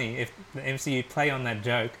be funny if the MCU play on that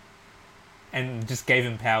joke and just gave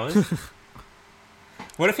him powers?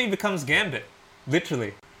 What if he becomes Gambit,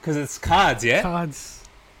 literally, because it's cards, yeah? Cards.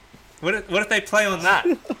 What if they play on that?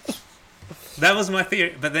 That was my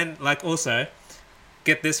theory. But then, like, also,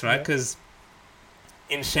 get this right, because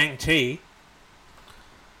in Shang-Chi,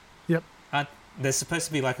 there's supposed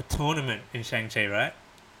to be like a tournament in Shang-Chi, right?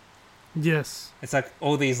 Yes. It's like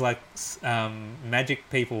all these like magic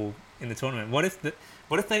people in the tournament. What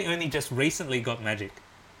if they only just recently got magic?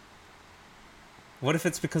 What if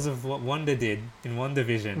it's because of what Wanda did in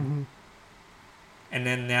WandaVision, and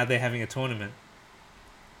then now they're having a tournament?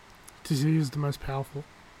 To see who's the most powerful.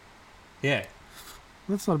 Yeah.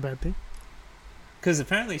 That's not a bad thing. Because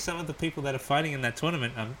apparently some of the people that are fighting in that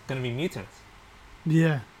tournament are going to be mutants.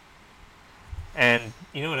 Yeah. And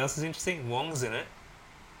you know what else is interesting? Wong's in it,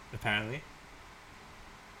 apparently.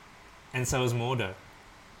 And so is Mordo.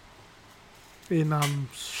 In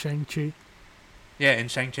Shang-Chi. Yeah, in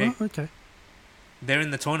Shang-Chi. Oh, okay. They're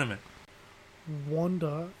in the tournament.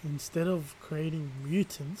 Wanda, instead of creating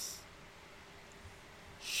mutants,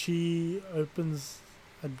 she opens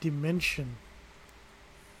a dimension.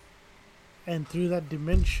 And through that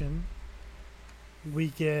dimension, we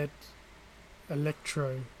get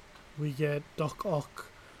Electro, we get Doc Ock,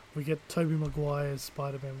 we get Tobey Maguire's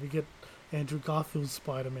Spider-Man, we get Andrew Garfield's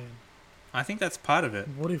Spider-Man. I think that's part of it.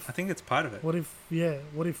 I think it's part of it. What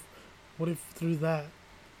if through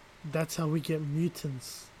that's how we get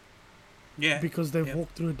mutants? Yeah. Because they've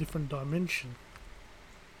walked through a different dimension.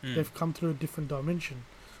 They've come through a different dimension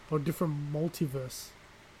or a different multiverse.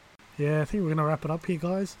 Yeah, I think we're gonna wrap it up here,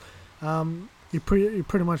 guys. You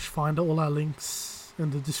pretty much find all our links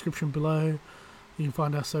in the description below. You can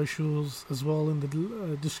find our socials as well in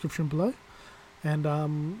the description below.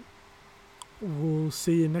 And we'll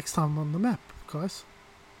see you next time on the map, guys.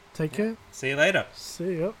 Take care. See you later.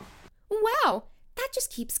 See ya. Wow, that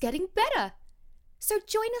just keeps getting better. So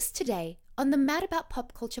join us today on the Mad About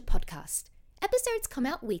Pop Culture podcast. Episodes come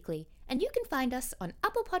out weekly, and you can find us on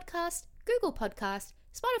Apple Podcast, Google Podcast,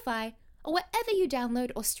 Spotify, or wherever you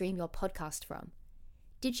download or stream your podcast from.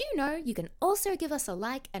 Did you know you can also give us a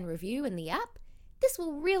like and review in the app? This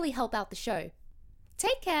will really help out the show.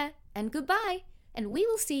 Take care and goodbye, and we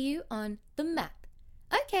will see you on the map.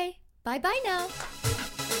 Okay, bye-bye now.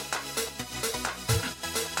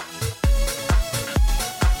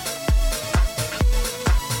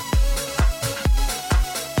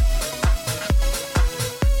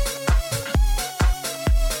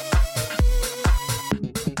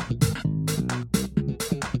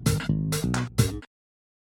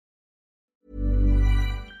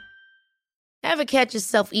 Ever catch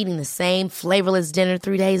yourself eating the same flavorless dinner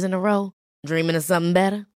 3 days in a row? Dreaming of something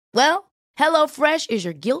better? Well, HelloFresh is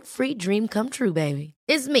your guilt-free dream come true, baby.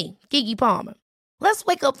 It's me, Keke Palmer. Let's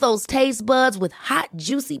wake up those taste buds with hot,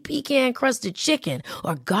 juicy pecan-crusted chicken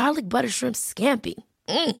or garlic butter shrimp scampi.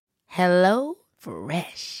 Hello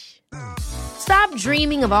Fresh. Stop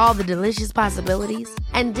dreaming of all the delicious possibilities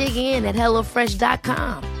and dig in at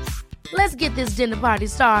HelloFresh.com. Let's get this dinner party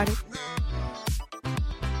started.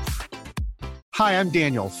 Hi, I'm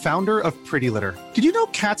Daniel, founder of Pretty Litter. Did you know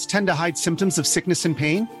cats tend to hide symptoms of sickness and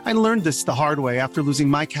pain? I learned this the hard way after losing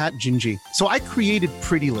my cat, Gingy. So I created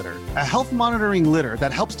Pretty Litter, a health monitoring litter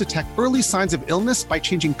that helps detect early signs of illness by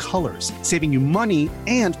changing colors, saving you money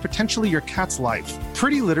and potentially your cat's life.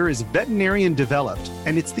 Pretty Litter is veterinarian developed,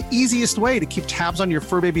 and it's the easiest way to keep tabs on your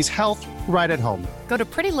fur baby's health right at home. Go to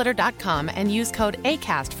prettylitter.com and use code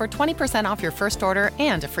ACAST for 20% off your first order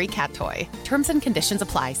and a free cat toy. Terms and conditions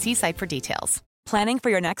apply. See site for details. Planning for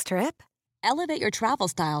your next trip? Elevate your travel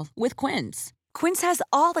style with Quince. Quince has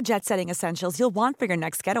all the jet-setting essentials you'll want for your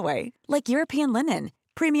next getaway, like European linen,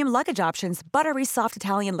 premium luggage options, buttery soft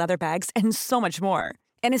Italian leather bags, and so much more.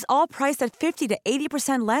 And is all priced at 50 to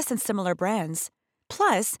 80% less than similar brands.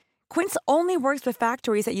 Plus, Quince only works with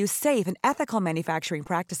factories that use safe and ethical manufacturing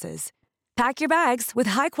practices. Pack your bags with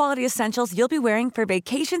high-quality essentials you'll be wearing for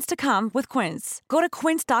vacations to come with Quince. Go to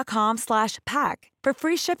quince.com/pack for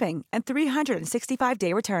free shipping and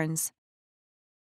 365-day returns.